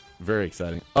 Very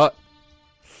exciting.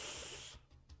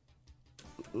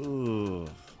 Ooh.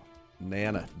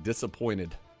 Nana,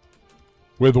 disappointed.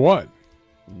 With what?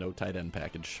 No tight end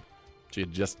package.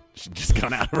 She'd just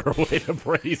gone out of her way to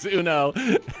praise Uno,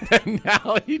 and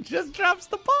now he just drops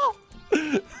the ball.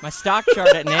 My stock chart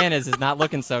at Nana's is not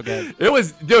looking so good. It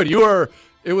was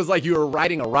like you were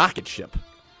riding a rocket ship,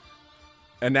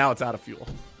 and now it's out of fuel.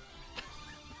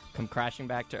 Come crashing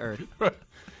back to Earth.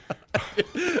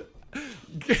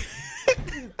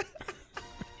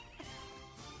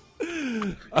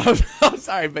 I'm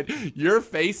sorry, but your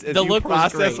face as you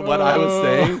process what I was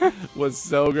saying was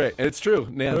so great. And it's true.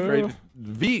 Nana's very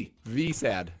V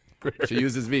sad. She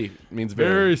uses V. It means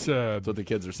very sad. That's what the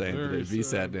kids are saying today. V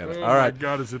sad, Nana. Oh, all right. my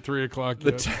God, it's at 3 o'clock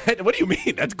yet. What do you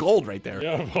mean? That's gold right there.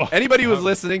 Yeah, well, anybody who's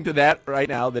listening to that right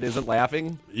now that isn't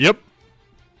laughing. Yep.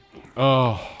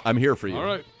 Oh, I'm here for you. All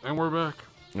right, and we're back.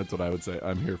 That's what I would say.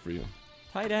 I'm here for you.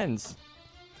 Tight ends.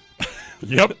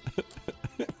 Yep.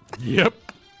 Yep.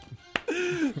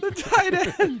 The tight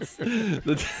ends.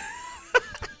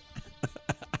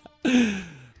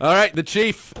 All right, the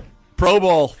Chief, Pro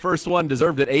Bowl, first one,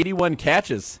 deserved it. 81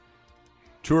 catches.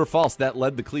 True or false, that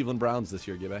led the Cleveland Browns this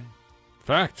year, Gibby?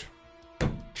 Fact.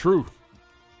 True.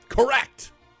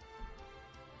 Correct.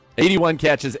 81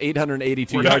 catches,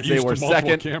 882 yards. They were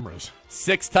second. Cameras.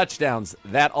 6 touchdowns.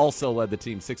 That also led the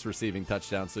team, 6 receiving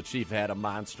touchdowns. So Chief had a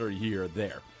monster year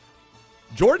there.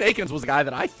 Jordan Akins was a guy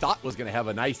that I thought was going to have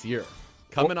a nice year.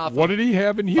 Coming off what did he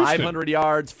have in Houston? 500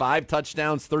 yards, 5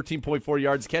 touchdowns, 13.4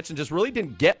 yards catch, and just really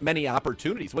didn't get many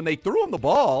opportunities. When they threw him the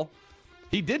ball,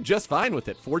 he did just fine with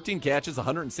it. 14 catches,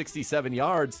 167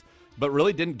 yards, but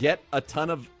really didn't get a ton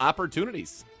of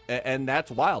opportunities, and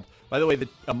that's wild. By the way,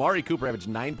 Amari Cooper averaged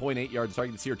 9.8 yards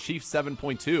target this year. Chiefs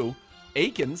 7.2,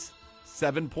 Akins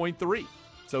 7.3.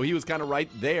 So he was kind of right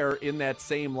there in that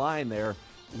same line there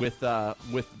with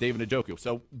David Njoku.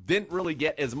 So didn't really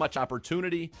get as much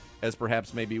opportunity as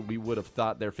perhaps maybe we would have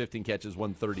thought there. 15 catches,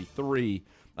 133.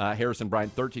 Harrison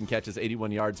Bryant, 13 catches,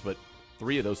 81 yards, but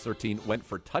 3 of those 13 went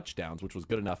for touchdowns, which was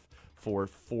good enough for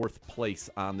 4th place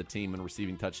on the team in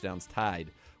receiving touchdowns, tied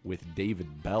with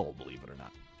David Bell, believe it or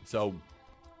not. So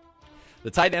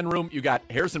the tight end room, you got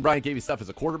Harrison Bryant gave you stuff as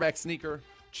a quarterback sneaker.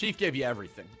 Chief gave you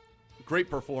everything. Great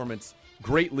performance,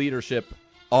 great leadership,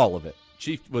 all of it.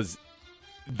 Chief was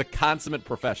the consummate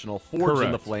professional, forged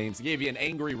in the flames. He gave you an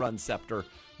angry run scepter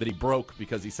that he broke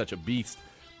because he's such a beast.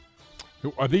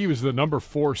 I think he was the number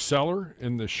 4 seller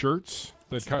in the shirts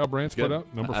that Kyle Brandt's put out.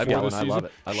 Number 4 this season. I love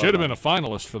it. Should have been a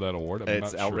finalist for that award.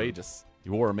 It's outrageous.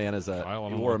 You wore a man as a.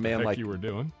 Kyle, you wore a man like you were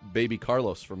doing. Baby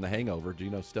Carlos from The Hangover,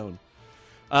 Geno Stone.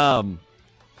 All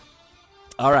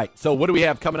right, so what do we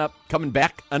have coming up? Coming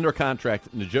back under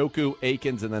contract, Njoku,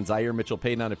 Akins, and then Zaire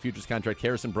Mitchell-Paden on a futures contract.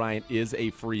 Harrison Bryant is a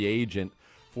free agent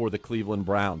for the Cleveland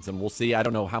Browns, and we'll see. I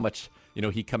don't know how much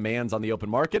he commands on the open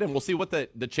market, and we'll see what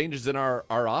the changes in our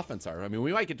offense are. I mean,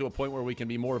 we might get to a point where we can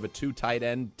be more of a 2 tight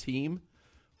end team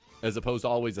as opposed to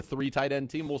always a 3 tight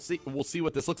end team. We'll see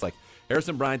what this looks like.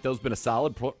 Harrison Bryant, though, has been a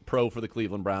solid pro for the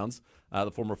Cleveland Browns,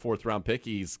 the former 4th-round pick.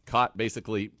 He's caught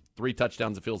basically 3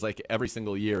 touchdowns, it feels like, every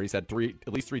single year. He's had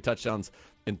at least 3 touchdowns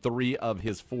in 3 of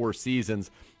his 4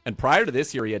 seasons. And prior to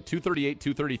this year, he had 238,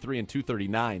 233, and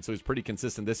 239. So he's pretty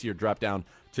consistent. This year dropped down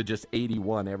to just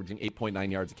 81, averaging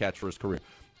 8.9 yards a catch for his career.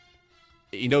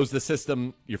 He knows the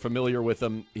system. You're familiar with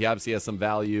him. He obviously has some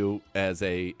value as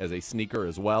a sneaker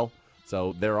as well.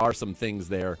 So there are some things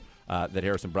there that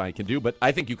Harrison Bryant can do. But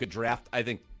I think you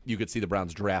could see the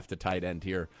Browns draft a tight end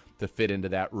here to fit into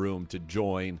that room to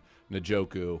join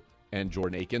Njoku and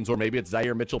Jordan Akins, or maybe it's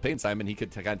Zaire Mitchell-Paden. Simon, he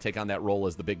could kind of take on that role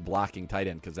as the big blocking tight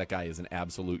end because that guy is an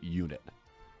absolute unit.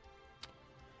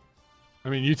 I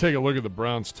mean, you take a look at the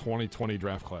Browns' 2020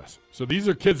 draft class. So these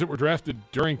are kids that were drafted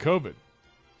during COVID.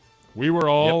 We were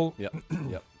all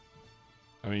Yep.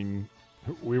 I mean,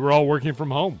 we were all working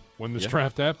from home when this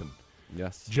draft happened.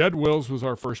 Yes. Jed Wills was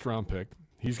our first-round pick.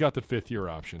 He's got the 5th-year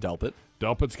option.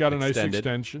 Delpit's got a nice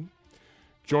extension.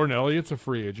 Jordan Elliott's a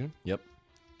free agent. Yep.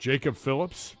 Jacob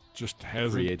Phillips just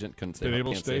hasn't free agent. been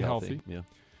able to stay healthy.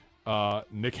 Yeah.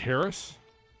 Nick Harris.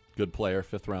 Good player,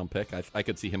 5th-round pick. I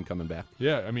could see him coming back.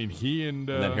 Yeah, I mean, he and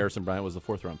then Harrison Bryant was the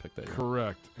 4th-round pick that year.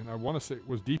 Correct. And I want to say,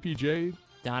 was DPJ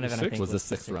Donovan, I think, was the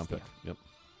 6th-round pick. Yep.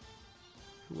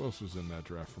 Who else was in that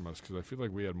draft from us? Because I feel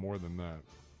like we had more than that.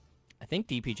 I think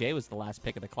DPJ was the last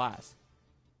pick of the class.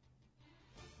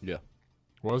 Yeah.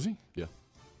 Was he? Yeah.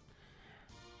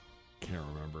 Can't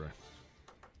remember.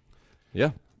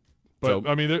 Yeah. But,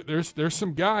 I mean, there's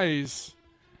some guys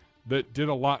that did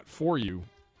a lot for you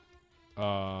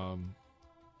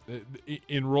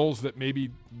in roles that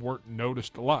maybe weren't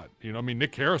noticed a lot. You know, I mean,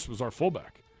 Nick Harris was our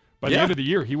fullback. By the end of the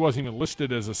year, he wasn't even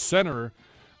listed as a center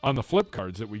on the flip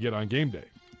cards that we get on game day.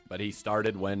 But he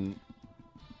started when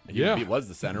he was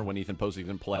the center when Ethan Posey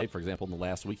didn't play. For example, in the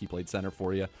last week, he played center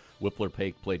for you.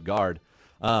 Whippler played guard.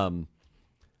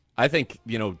 I think,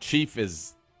 Chief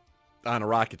is on a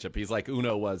rocket ship. He's like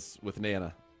Uno was with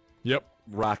Nana. Yep.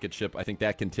 Rocket ship. I think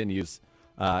that continues.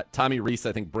 Tommy Reese,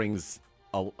 I think, brings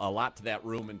a lot to that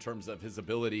room in terms of his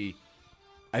ability.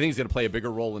 I think he's going to play a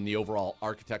bigger role in the overall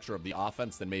architecture of the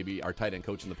offense than maybe our tight end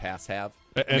coach in the past have.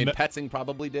 Petzing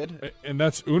probably did. And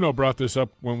that's Uno brought this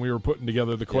up when we were putting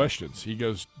together the questions. He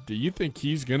goes, do you think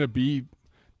he's going to be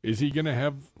 – is he going to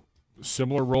have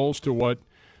similar roles to what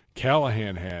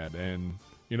Callahan had and –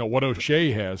 what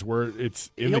O'Shea has, where it's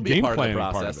in the game planning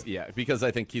part of it. Yeah, because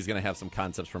I think he's going to have some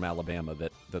concepts from Alabama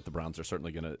that the Browns are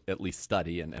certainly going to at least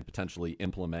study and potentially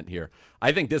implement here.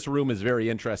 I think this room is very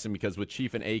interesting because with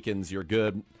Chief and Akins, you're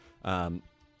good.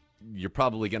 You're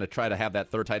probably going to try to have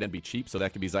that third tight end be cheap, so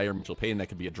that could be Zaire Mitchell-Payne. That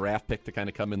could be a draft pick to kind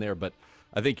of come in there, but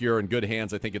I think you're in good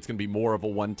hands. I think it's going to be more of a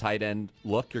one tight end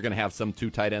look. You're going to have some 2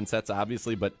 tight end sets,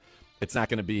 obviously, but it's not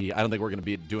going to be – I don't think we're going to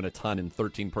be doing a ton in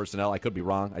 13 personnel. I could be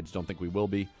wrong. I just don't think we will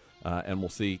be. And we'll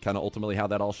see kind of ultimately how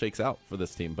that all shakes out for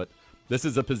this team. But this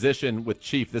is a position with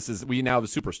Chief. We now have a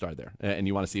superstar there, and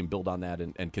you want to see him build on that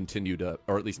and continue to –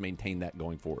 or at least maintain that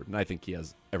going forward. And I think he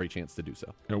has every chance to do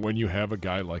so. And when you have a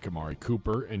guy like Amari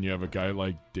Cooper and you have a guy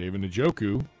like David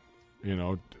Njoku,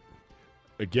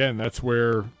 again, that's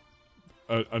where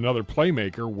another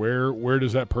playmaker, where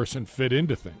does that person fit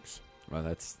into things? Well,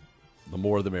 that's the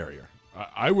more the merrier.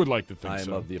 I would like to think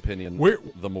so. I am of the opinion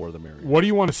the more the merrier. What do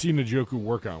you want to see Njoku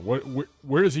work on?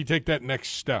 Where does he take that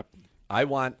next step?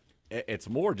 It's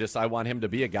more just I want him to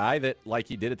be a guy that, like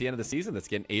he did at the end of the season, that's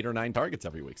getting 8 or 9 targets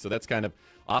every week. So that's kind of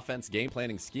offense game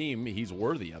planning scheme. He's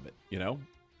worthy of it,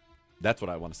 That's what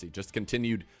I want to see. Just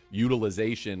continued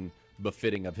utilization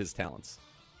befitting of his talents.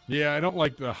 Yeah, I don't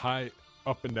like the high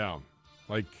up and down.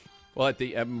 Well,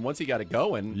 once he got it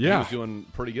going, he was doing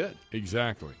pretty good.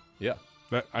 Exactly. Yeah.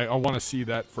 I want to see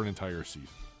that for an entire season.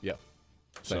 Yeah.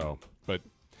 So, but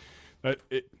that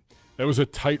was a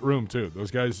tight room too.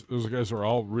 Those guys are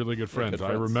all really good friends.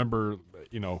 I remember,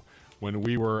 when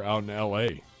we were out in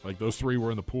L.A., those 3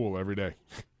 were in the pool every day.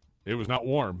 It was not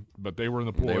warm, but they were in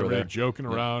the pool every day, joking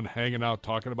around, hanging out,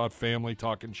 talking about family,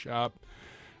 talking shop.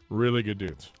 Really good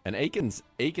dudes. And Akins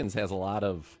has a lot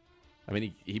of. I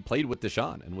mean, he played with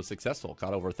Deshaun and was successful,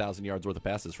 caught over 1,000 yards worth of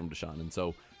passes from Deshaun. And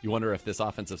so you wonder if this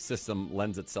offensive system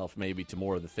lends itself maybe to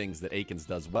more of the things that Akins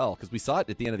does well. Because we saw it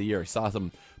at the end of the year. He saw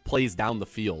some plays down the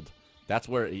field. That's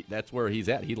where he's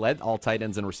at. He led all tight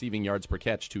ends in receiving yards per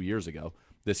catch 2 years ago.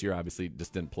 This year, obviously,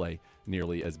 just didn't play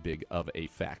nearly as big of a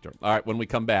factor. All right, when we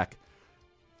come back,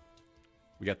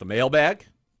 we got the mailbag.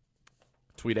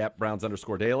 Tweet at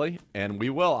Browns_Daily. And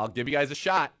I'll give you guys a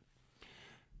shot.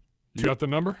 You got the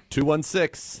number?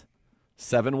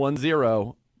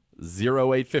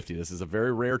 216-710-0850. This is a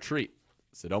very rare treat,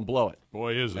 so don't blow it.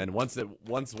 Boy, is it. And once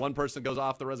one person goes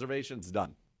off the reservation, it's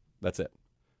done. That's it.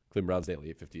 Cleveland Browns Daily,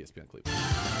 850 ESPN Cleveland.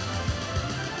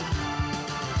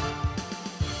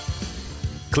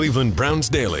 Cleveland Browns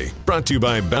Daily, brought to you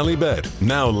by Ballybet,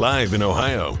 now live in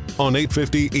Ohio on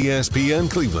 850 ESPN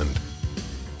Cleveland.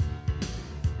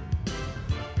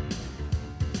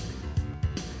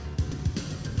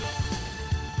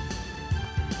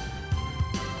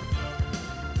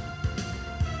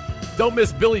 Don't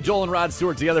miss Billy Joel and Rod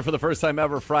Stewart together for the first time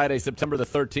ever Friday, September the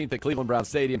 13th at Cleveland Browns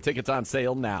Stadium. Tickets on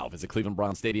sale now. Visit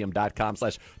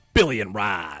clevelandbrownsstadium.com/Browns Billy and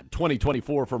Rod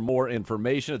 2024 for more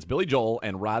information. It's Billy Joel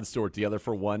and Rod Stewart together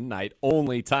for one night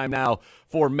only. Time now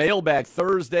for Mailbag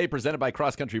Thursday, presented by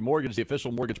Cross Country Mortgage, the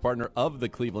official mortgage partner of the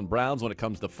Cleveland Browns. When it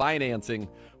comes to financing,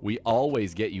 we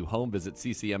always get you home. Visit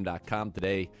ccm.com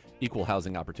today. Equal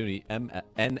housing opportunity,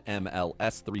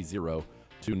 NMLS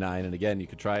 3029. And again, you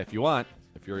could try if you want.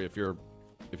 If you're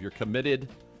committed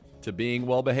to being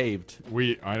well behaved.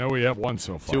 I know we have one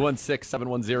so far.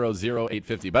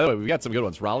 216-710-0850. By the way, we got some good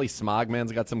ones. Raleigh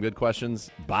Smogman's got some good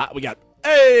questions. We got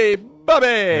Bobby.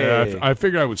 Yeah, I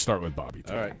figured I would start with Bobby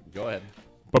today. All right, go ahead.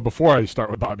 But before I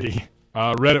start with Bobby,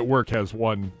 Red at Work has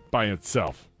one by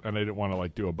itself, and I didn't want to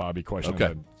do a Bobby question and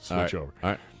then switch over.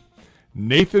 All right.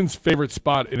 Nathan's favorite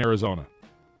spot in Arizona.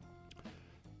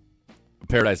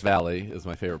 Paradise Valley is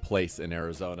my favorite place in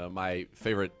Arizona. My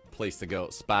favorite place to go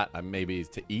maybe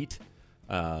to eat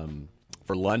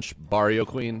for lunch, Barrio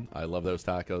Queen. I love those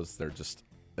tacos.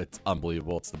 It's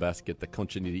unbelievable. It's the best. Get the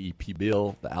Cochinita y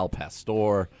Pibil, the Al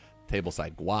Pastor,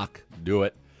 tableside guac. Do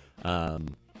it.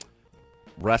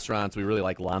 Restaurants, we really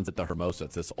like Lanza at the Hermosa.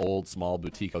 It's this old small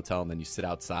boutique hotel, and then you sit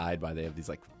outside they have these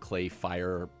clay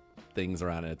fire things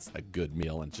around it. It's a good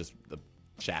meal, and just the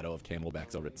shadow of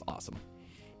Camelback's over it. It's awesome.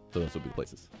 So those would be the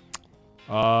places.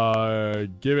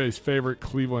 Give his favorite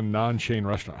Cleveland non-chain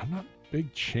restaurant. I'm not a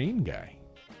big chain guy.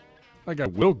 I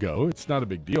will go. It's not a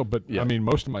big deal. But, yeah. I mean,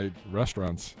 most of my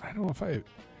restaurants, I don't know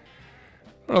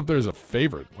if there's a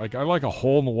favorite. I like a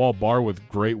hole-in-the-wall bar with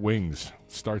great wings.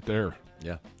 Start there.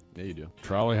 Yeah. Yeah, you do.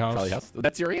 Trolley House.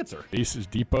 That's your answer. Aces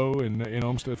Depot in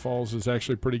Olmsted Falls is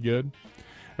actually pretty good.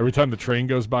 Every time the train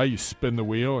goes by, you spin the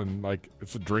wheel, and,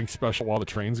 it's a drink special while the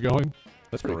train's going.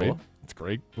 That's pretty cool. It's a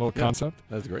great little concept.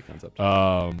 That's a great concept.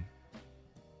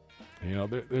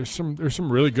 There's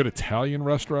some really good Italian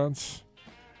restaurants.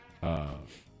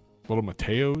 Little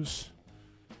Mateo's,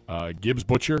 Gibbs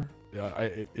Butcher. Are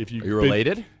you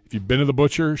related? If you've been to the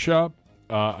butcher shop,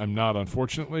 I'm not,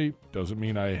 unfortunately. Doesn't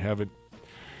mean I haven't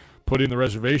put in the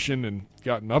reservation and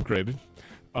gotten upgraded.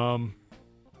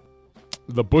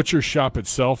 The butcher shop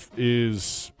itself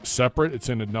is separate.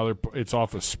 It's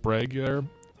off of Sprague there,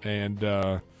 and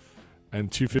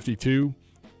 252.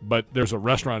 But there's a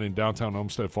restaurant in downtown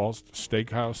Olmsted Falls,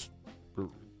 Steakhouse.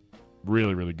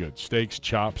 Really, really good. Steaks,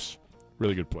 chops,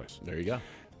 really good place. There you go.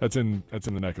 That's in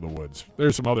the neck of the woods.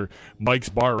 There's some other Mike's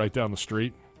Bar right down the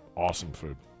street. Awesome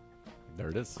food. There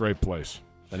it is. Great place.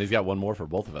 And he's got one more for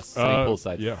both of us.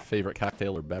 Poolside. Yeah. Favorite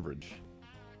cocktail or beverage?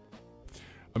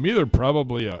 I'm either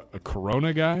probably a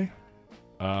Corona guy,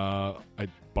 a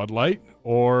Bud Light,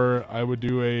 or I would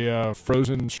do a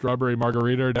frozen strawberry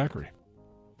margarita or daiquiri.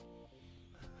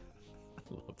 I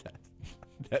love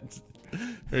that.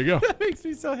 There you go. That makes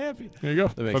me so happy. There you go.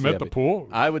 If I'm at the pool,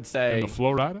 I would say in the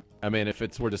Florida. I mean,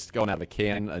 if we're just going out of a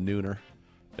can, a nooner.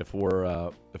 If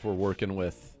we're working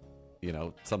with,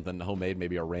 something homemade,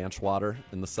 maybe a ranch water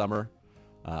in the summer,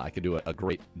 I could do a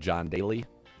great John Daly,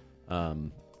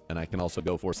 and I can also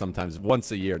go for sometimes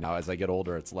once a year. Now, as I get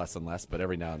older, it's less and less, but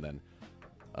every now and then,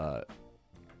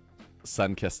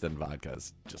 Sunkist and vodka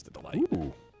is just a delight.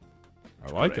 Ooh.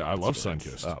 I like it. I love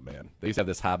Sunkist. Oh, man. They used to have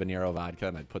this habanero vodka,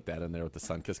 and I'd put that in there with the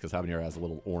Sunkist because habanero has a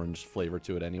little orange flavor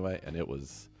to it anyway, and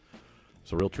it's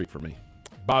a real treat for me.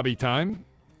 Bobby time.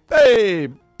 Hey,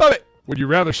 Bobby. Would you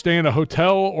rather stay in a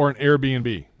hotel or an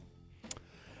Airbnb?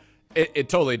 It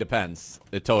totally depends.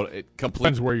 It completely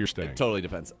depends where you're staying. It totally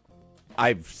depends.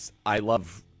 I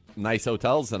love nice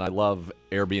hotels and I love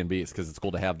Airbnbs because it's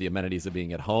cool to have the amenities of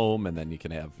being at home, and then you can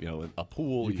have a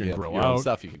pool. You can have grill your out own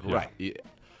stuff. You can grill. Right.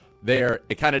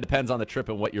 It kind of depends on the trip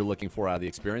and what you're looking for out of the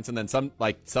experience, and then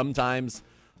sometimes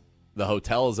the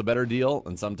hotel is a better deal,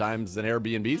 and sometimes an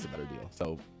Airbnb is a better deal.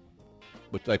 So,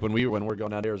 when we're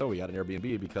going out to Arizona, we got an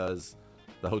Airbnb because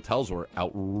the hotels were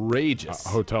outrageous.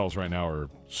 Hotels right now are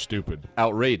stupid.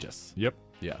 Outrageous. Yep.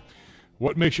 Yeah.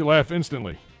 What makes you laugh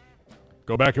instantly?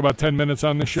 Go back about 10 minutes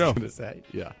on the show. I was gonna say,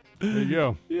 yeah. There you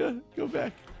go. Yeah, go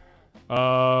back.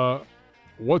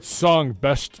 What song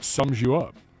best sums you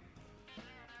up?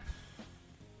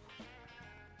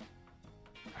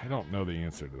 I don't know the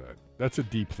answer to that. That's a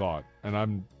deep thought, and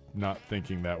I'm not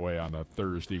thinking that way on a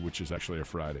Thursday, which is actually a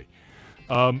Friday.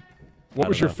 What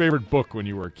was your favorite book when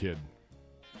you were a kid?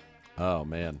 Oh,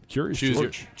 man. Curious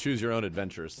Choose Your Own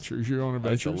Adventures. Choose Your Own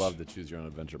Adventures? I used to love the Choose Your Own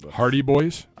Adventure books. Hardy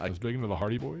Boys? I was big into the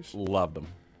Hardy Boys. Loved them.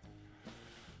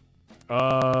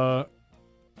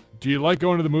 Do you like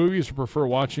going to the movies or prefer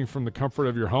watching from the comfort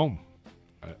of your home?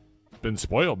 I've been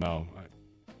spoiled now.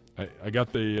 I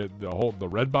got the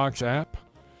Redbox app.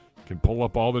 Can pull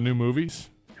up all the new movies.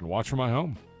 Can watch from my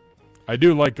home. I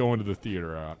do like going to the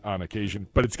theater on occasion,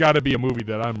 but it's got to be a movie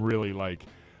that I'm really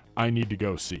I need to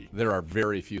go see. There are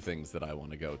very few things that I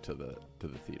want to go to the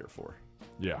theater for.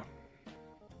 Yeah.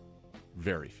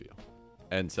 Very few.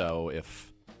 And so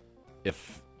if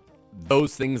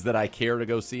those things that I care to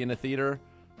go see in a theater,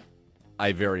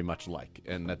 I very much like.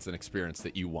 And that's an experience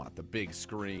that you want. The big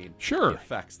screen, sure, the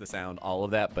effects, the sound, all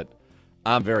of that. But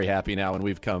I'm very happy now, and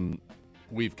we've come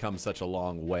such a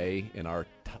long way in our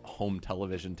home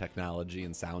television technology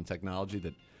and sound technology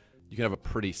that you can have a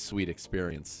pretty sweet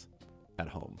experience at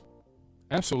home.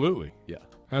 Absolutely. Yeah.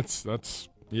 That's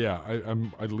yeah,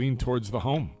 I lean towards the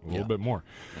home a little bit more.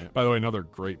 Yeah. By the way, another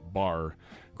great bar,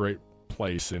 great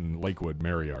place in Lakewood,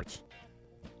 Marriott's.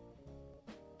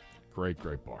 Great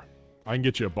bar. I can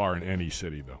get you a bar in any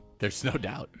city, though. There's no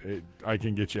doubt. I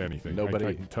can get you anything.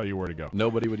 I can tell you where to go.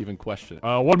 Nobody would even question it.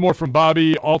 One more from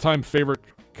Bobby. All-time favorite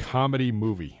comedy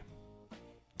movie?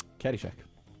 Caddyshack.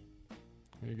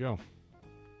 There you go.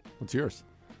 What's yours?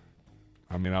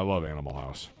 I mean, I love Animal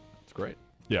House. It's great.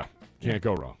 Yeah. Can't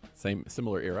go wrong.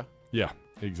 Similar era. Yeah,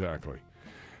 exactly.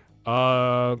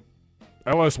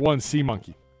 LS1 Sea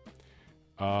Monkey.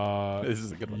 This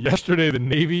is a good one. Yesterday, the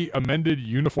Navy amended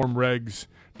uniform regs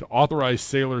to authorize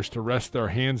sailors to rest their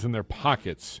hands in their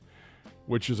pockets,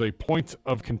 which is a point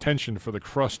of contention for the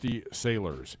crusty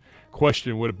sailors.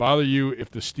 Question, would it bother you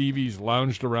if the Stevies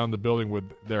lounged around the building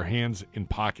with their hands in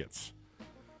pockets?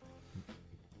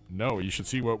 No, you should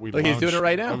see what we Look, he's doing it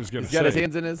right now. He's got his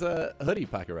hands in his hoodie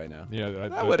pocket right now. Yeah,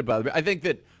 that wouldn't bother me. I think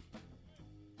that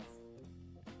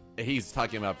he's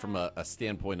talking about from a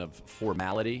standpoint of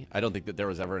formality. I don't think that there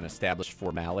was ever an established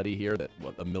formality here, that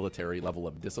a military level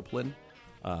of discipline.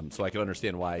 So I can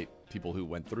understand why people who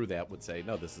went through that would say,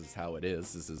 no, this is how it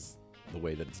is. This is the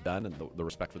way that it's done, and the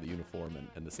respect for the uniform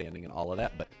and the standing and all of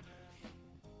that. But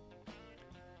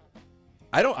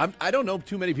I don't know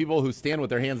too many people who stand with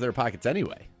their hands in their pockets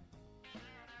anyway.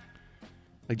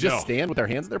 Like, just stand with their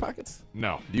hands in their pockets?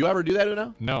 No. Do you ever do that,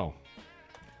 Uno? No.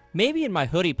 Maybe in my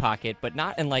hoodie pocket, but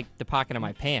not in like the pocket of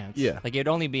my pants. Yeah. Like it'd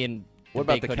only be in What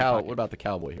about the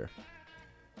cowboy here?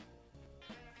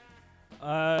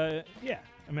 Yeah.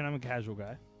 I mean, I'm a casual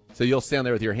guy. So you'll stand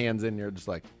there with your hands in, you're just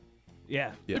like...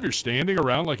 Yeah. If you're standing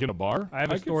around like in a bar? I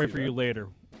have a story for you later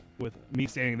with me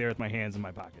standing there with my hands in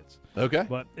my pockets. Okay.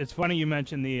 But it's funny you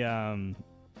mentioned the,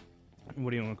 what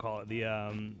do you want to call it?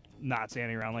 The not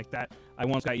standing around like that. I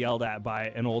once got yelled at by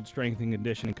an old strength and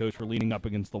conditioning coach for leaning up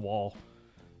against the wall.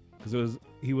 Because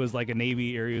he was like a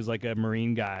Navy, or he was like a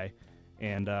Marine guy,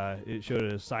 and it showed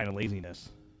a sign of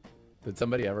laziness. Did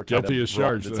somebody ever try Guilty as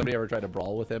charged? Did somebody ever try to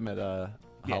brawl with him at a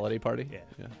holiday party?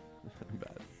 Yeah.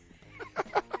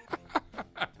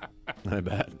 I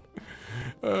bet.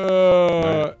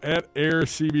 At Air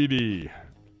CBD,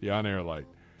 the on-air light.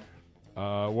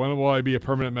 When will I be a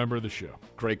permanent member of the show?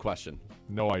 Great question.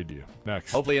 No idea.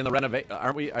 Next. Hopefully in the renovation.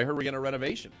 Aren't we? I heard we're getting a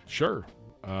renovation. Sure.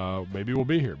 Maybe we'll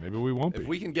be here. Maybe we won't be. If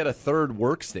we can get a third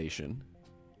workstation,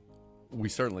 we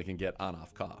certainly can get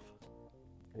on-off cough.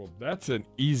 Well, that's an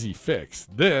easy fix.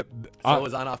 So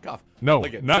is on-off cough. No,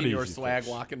 look at not Senior easy Swag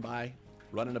fix. walking by,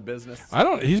 running a business.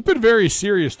 He's been very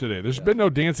serious today. There's been no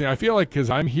dancing. I feel like because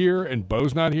I'm here and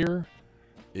Bo's not here.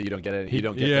 You don't get it. You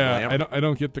don't get the glamour. I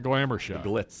don't get the glamour shot. The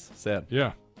glitz. Sad.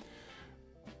 Yeah.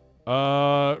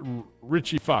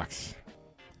 Richie Fox.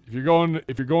 If you're going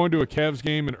to a Cavs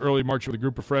game in early March with a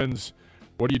group of friends,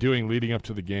 what are you doing leading up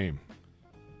to the game?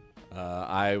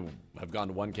 I have gone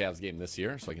to one Cavs game this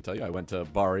year, so I can tell you I went to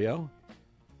Barrio,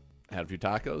 had a few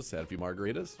tacos, had a few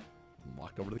margaritas, and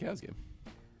walked over to the Cavs game.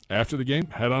 After the game,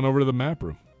 head on over to the Map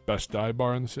Room, best dive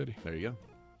bar in the city. There you go.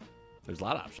 There's a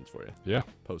lot of options for you. Yeah.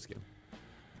 Post game.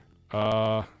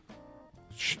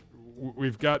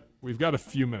 We've got a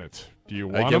few minutes. Do you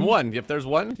want give them? one? If there's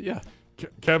one, yeah.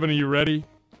 Kevin, are you ready?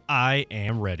 I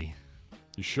am ready.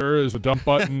 You sure? Is the dump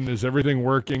button? Is everything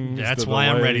working? That's why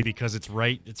I'm ready, because it's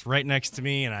right next to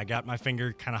me, and I got my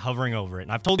finger kind of hovering over it.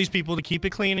 And I've told these people to keep it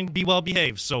clean and be well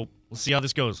behaved. So we'll see how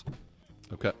this goes.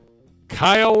 Okay.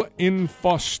 Kyle in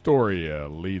Fostoria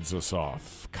leads us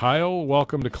off. Kyle,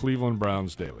 welcome to Cleveland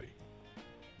Browns Daily.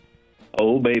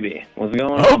 Oh, baby. What's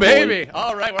going on? Oh, baby. Boys?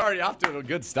 All right. We're already off to a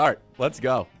good start. Let's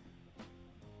go.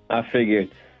 I figured.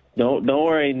 Don't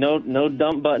worry. No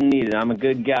dump button needed. I'm a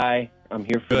good guy. I'm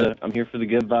here for the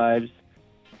good vibes.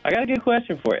 I got a good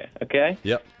question for you, okay?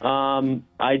 Yep.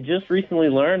 I just recently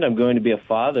learned I'm going to be a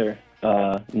father.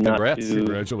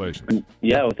 Congratulations.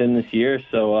 Yeah, within this year.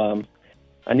 So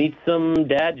I need some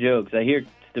dad jokes. I hear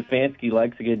Stefanski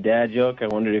likes a good dad joke. I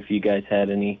wondered if you guys had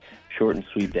any short and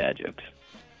sweet dad jokes.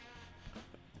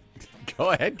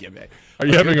 Go ahead, give me. Are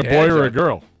you having a boy or a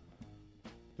girl?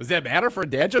 Does that matter for a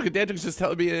dad joke? A dad joke is just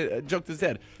telling me a joke that's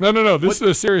dead. No. This is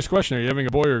a serious question. Are you having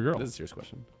a boy or a girl? This is a serious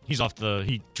question.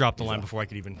 He dropped the line before I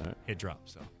could even hit drop.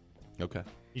 So. Okay.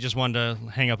 He just wanted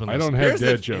to hang up on this. I don't have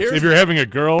dad jokes. If you're having a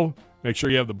girl, make sure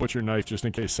you have the butcher knife just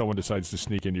in case someone decides to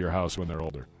sneak into your house when they're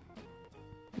older.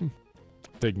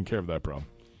 Taking care of that problem.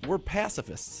 We're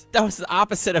pacifists. That was the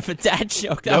opposite of a dad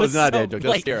joke. That was not a dad joke.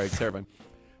 Like, That's terrifying.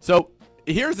 So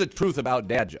here's the truth about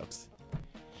dad jokes.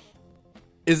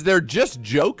 Is they're just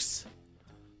jokes,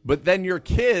 but then your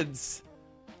kids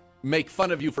make fun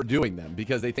of you for doing them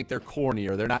because they think they're corny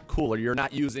or they're not cool or you're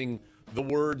not using the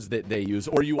words that they use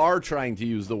or you are trying to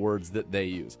use the words that they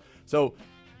use. So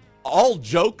all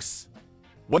jokes,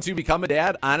 once you become a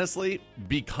dad, honestly,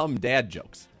 become dad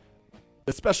jokes.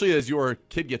 Especially as your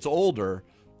kid gets older,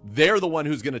 they're the one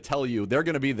who's going to tell you, they're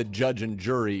going to be the judge and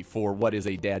jury for what is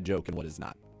a dad joke and what is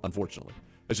not, unfortunately.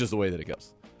 It's just the way that it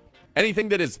goes. Anything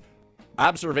that is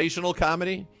observational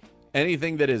comedy,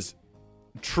 anything that is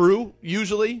true,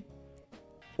 usually,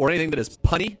 or anything that is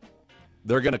punny,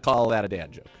 they're going to call that a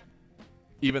dad joke.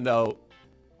 Even though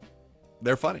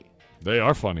they're funny. They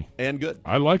are funny. And good.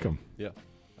 I like them. Yeah.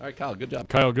 All right, Kyle, good job.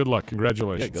 Kyle, good luck.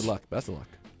 Congratulations. Yeah, good luck. Best of luck.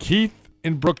 Keith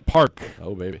in Brook Park.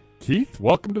 Oh, baby. Keith,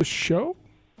 welcome to the show.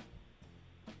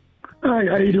 Hi,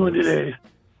 how you doing today?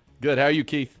 Good. How are you,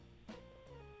 Keith?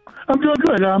 I'm doing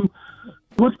good.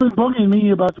 What's been bugging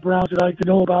me about the Browns that I like to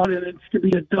know about, and it's going to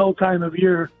be a dull time of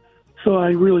year, so I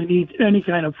really need any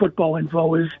kind of football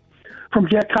info, is from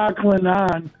Jack Conklin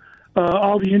on,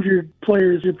 all the injured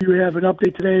players, if you have an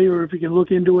update today or if you can look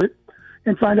into it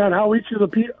and find out how each of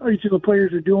the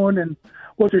players are doing and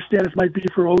what their status might be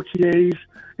for OTAs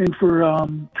and for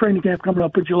training camp coming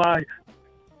up in July.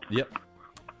 Yep.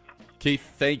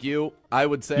 Keith, thank you. I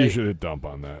would say... You should have dumped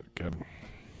on that, Kevin.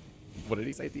 What did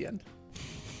he say at the end?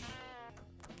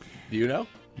 Do you know?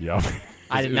 Yeah.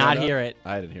 I did not hear it.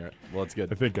 I didn't hear it. Well, it's good.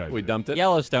 I think we dumped it.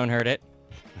 Yellowstone heard it.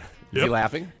 Is he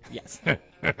laughing? Yes.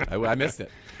 I missed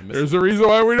it. There's a reason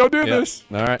why we don't do this.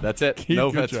 All right, that's it. Keith, No,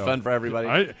 good that's job. fun for everybody.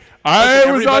 I was on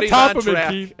Everybody's top of track.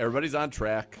 it, Keith. Everybody's on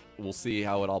track. We'll see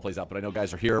how it all plays out. But I know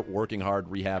guys are here working hard,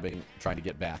 rehabbing, trying to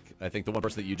get back. I think the one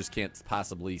person that you just can't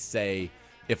possibly say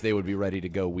if they would be ready to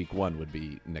go week one would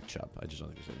be Nick Chubb. I just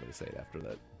don't think there's anybody to say it after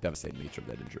that devastating nature of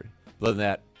that injury. Other than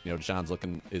that,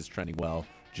 Deshaun's is trending well.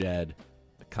 Jed,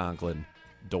 Conklin,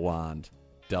 DeWand,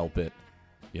 Delpit,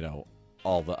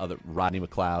 all the other Rodney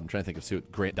McLeod. I'm trying to think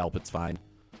of Grant Delpit's fine.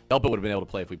 Delpit would have been able to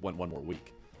play if we went one more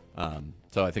week.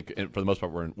 So I think for the most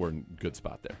part we're in good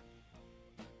spot there.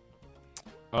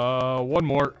 One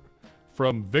more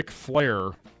from Vic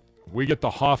Flair. We get the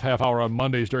Hoff half hour on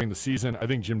Mondays during the season. I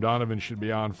think Jim Donovan should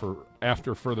be on for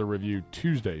after further review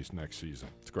Tuesdays next season.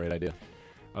 It's a great idea.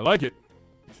 I like it.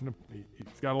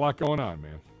 He's got a lot going on,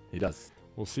 man. He does.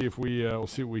 We'll see if we'll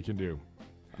see what we can do.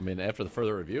 I mean, after the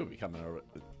further review, becoming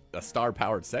a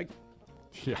star-powered segment.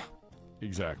 Yeah,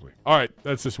 exactly. All right,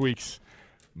 that's this week's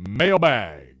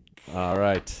mailbag. All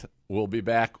right, we'll be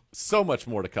back. So much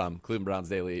more to come. Cleveland Browns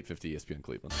Daily, 850 ESPN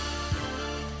Cleveland.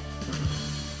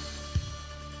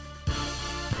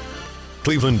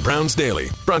 Cleveland Browns Daily,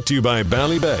 brought to you by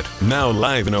Ballybet, now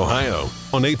live in Ohio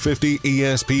on 850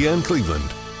 ESPN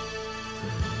Cleveland.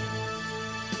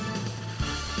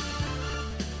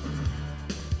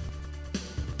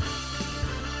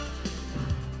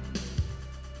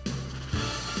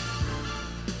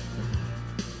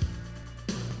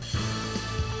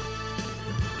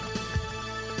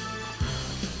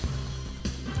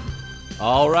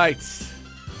 All right.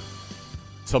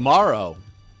 Tomorrow,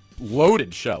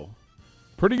 loaded show.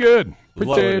 Pretty good.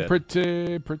 Loaded.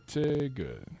 Pretty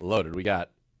good. Loaded. We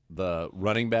got the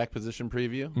running back position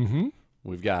preview. Mm-hmm.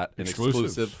 We've got an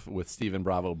exclusive with Stephen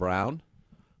Bravo Brown.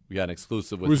 We got an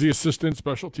exclusive with... Who's the assistant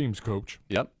special teams coach.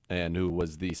 Yep, and who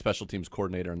was the special teams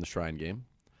coordinator in the Shrine game.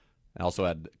 I also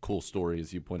had cool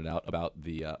stories, you pointed out, about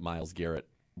the Myles Garrett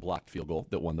blocked field goal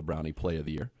that won the Brownie Play of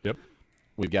the Year. Yep.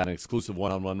 We've got an exclusive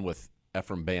one-on-one with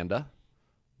Ephraim Banda,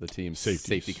 the team's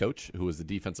safety coach, who was the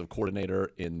defensive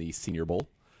coordinator in the Senior Bowl.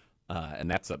 And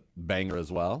that's a banger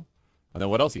as well. And then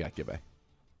what else you got, Gibbe?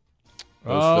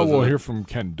 We'll hear from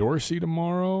Ken Dorsey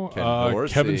tomorrow. Ken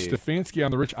Dorsey. Kevin Stefanski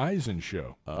on the Rich Eisen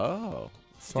show. Oh.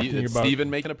 Talking about Steven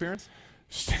make an appearance?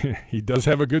 He does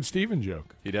have a good Steven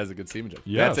joke. He does a good Steven joke.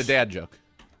 Yes. That's a dad joke.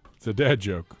 It's a dad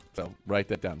joke. So write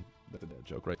that down. That's a dad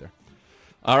joke right there.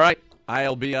 All right.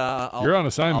 I'll be... You're on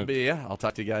assignment. I'll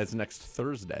talk to you guys next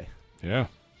Thursday. Yeah.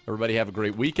 Everybody have a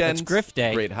great weekend. It's Griff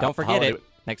Day. Great Don't forget holiday. it.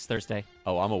 Next Thursday.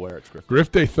 Oh, I'm aware it's Griff Day.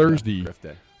 Griff Day Thursday. Yeah, Griff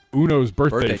Day. Uno's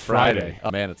birthday Friday.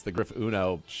 Oh, man, it's the Griff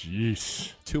Uno.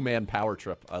 Jeez. 2-man power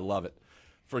trip. I love it.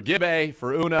 For Gibbe,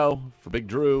 for Uno, for Big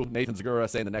Drew, Nathan Zagura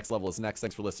saying the next level is next.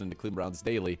 Thanks for listening to Cleveland Browns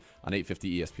Daily on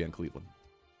 850 ESPN Cleveland.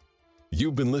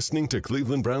 You've been listening to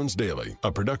Cleveland Browns Daily, a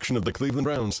production of the Cleveland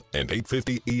Browns and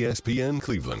 850 ESPN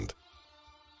Cleveland.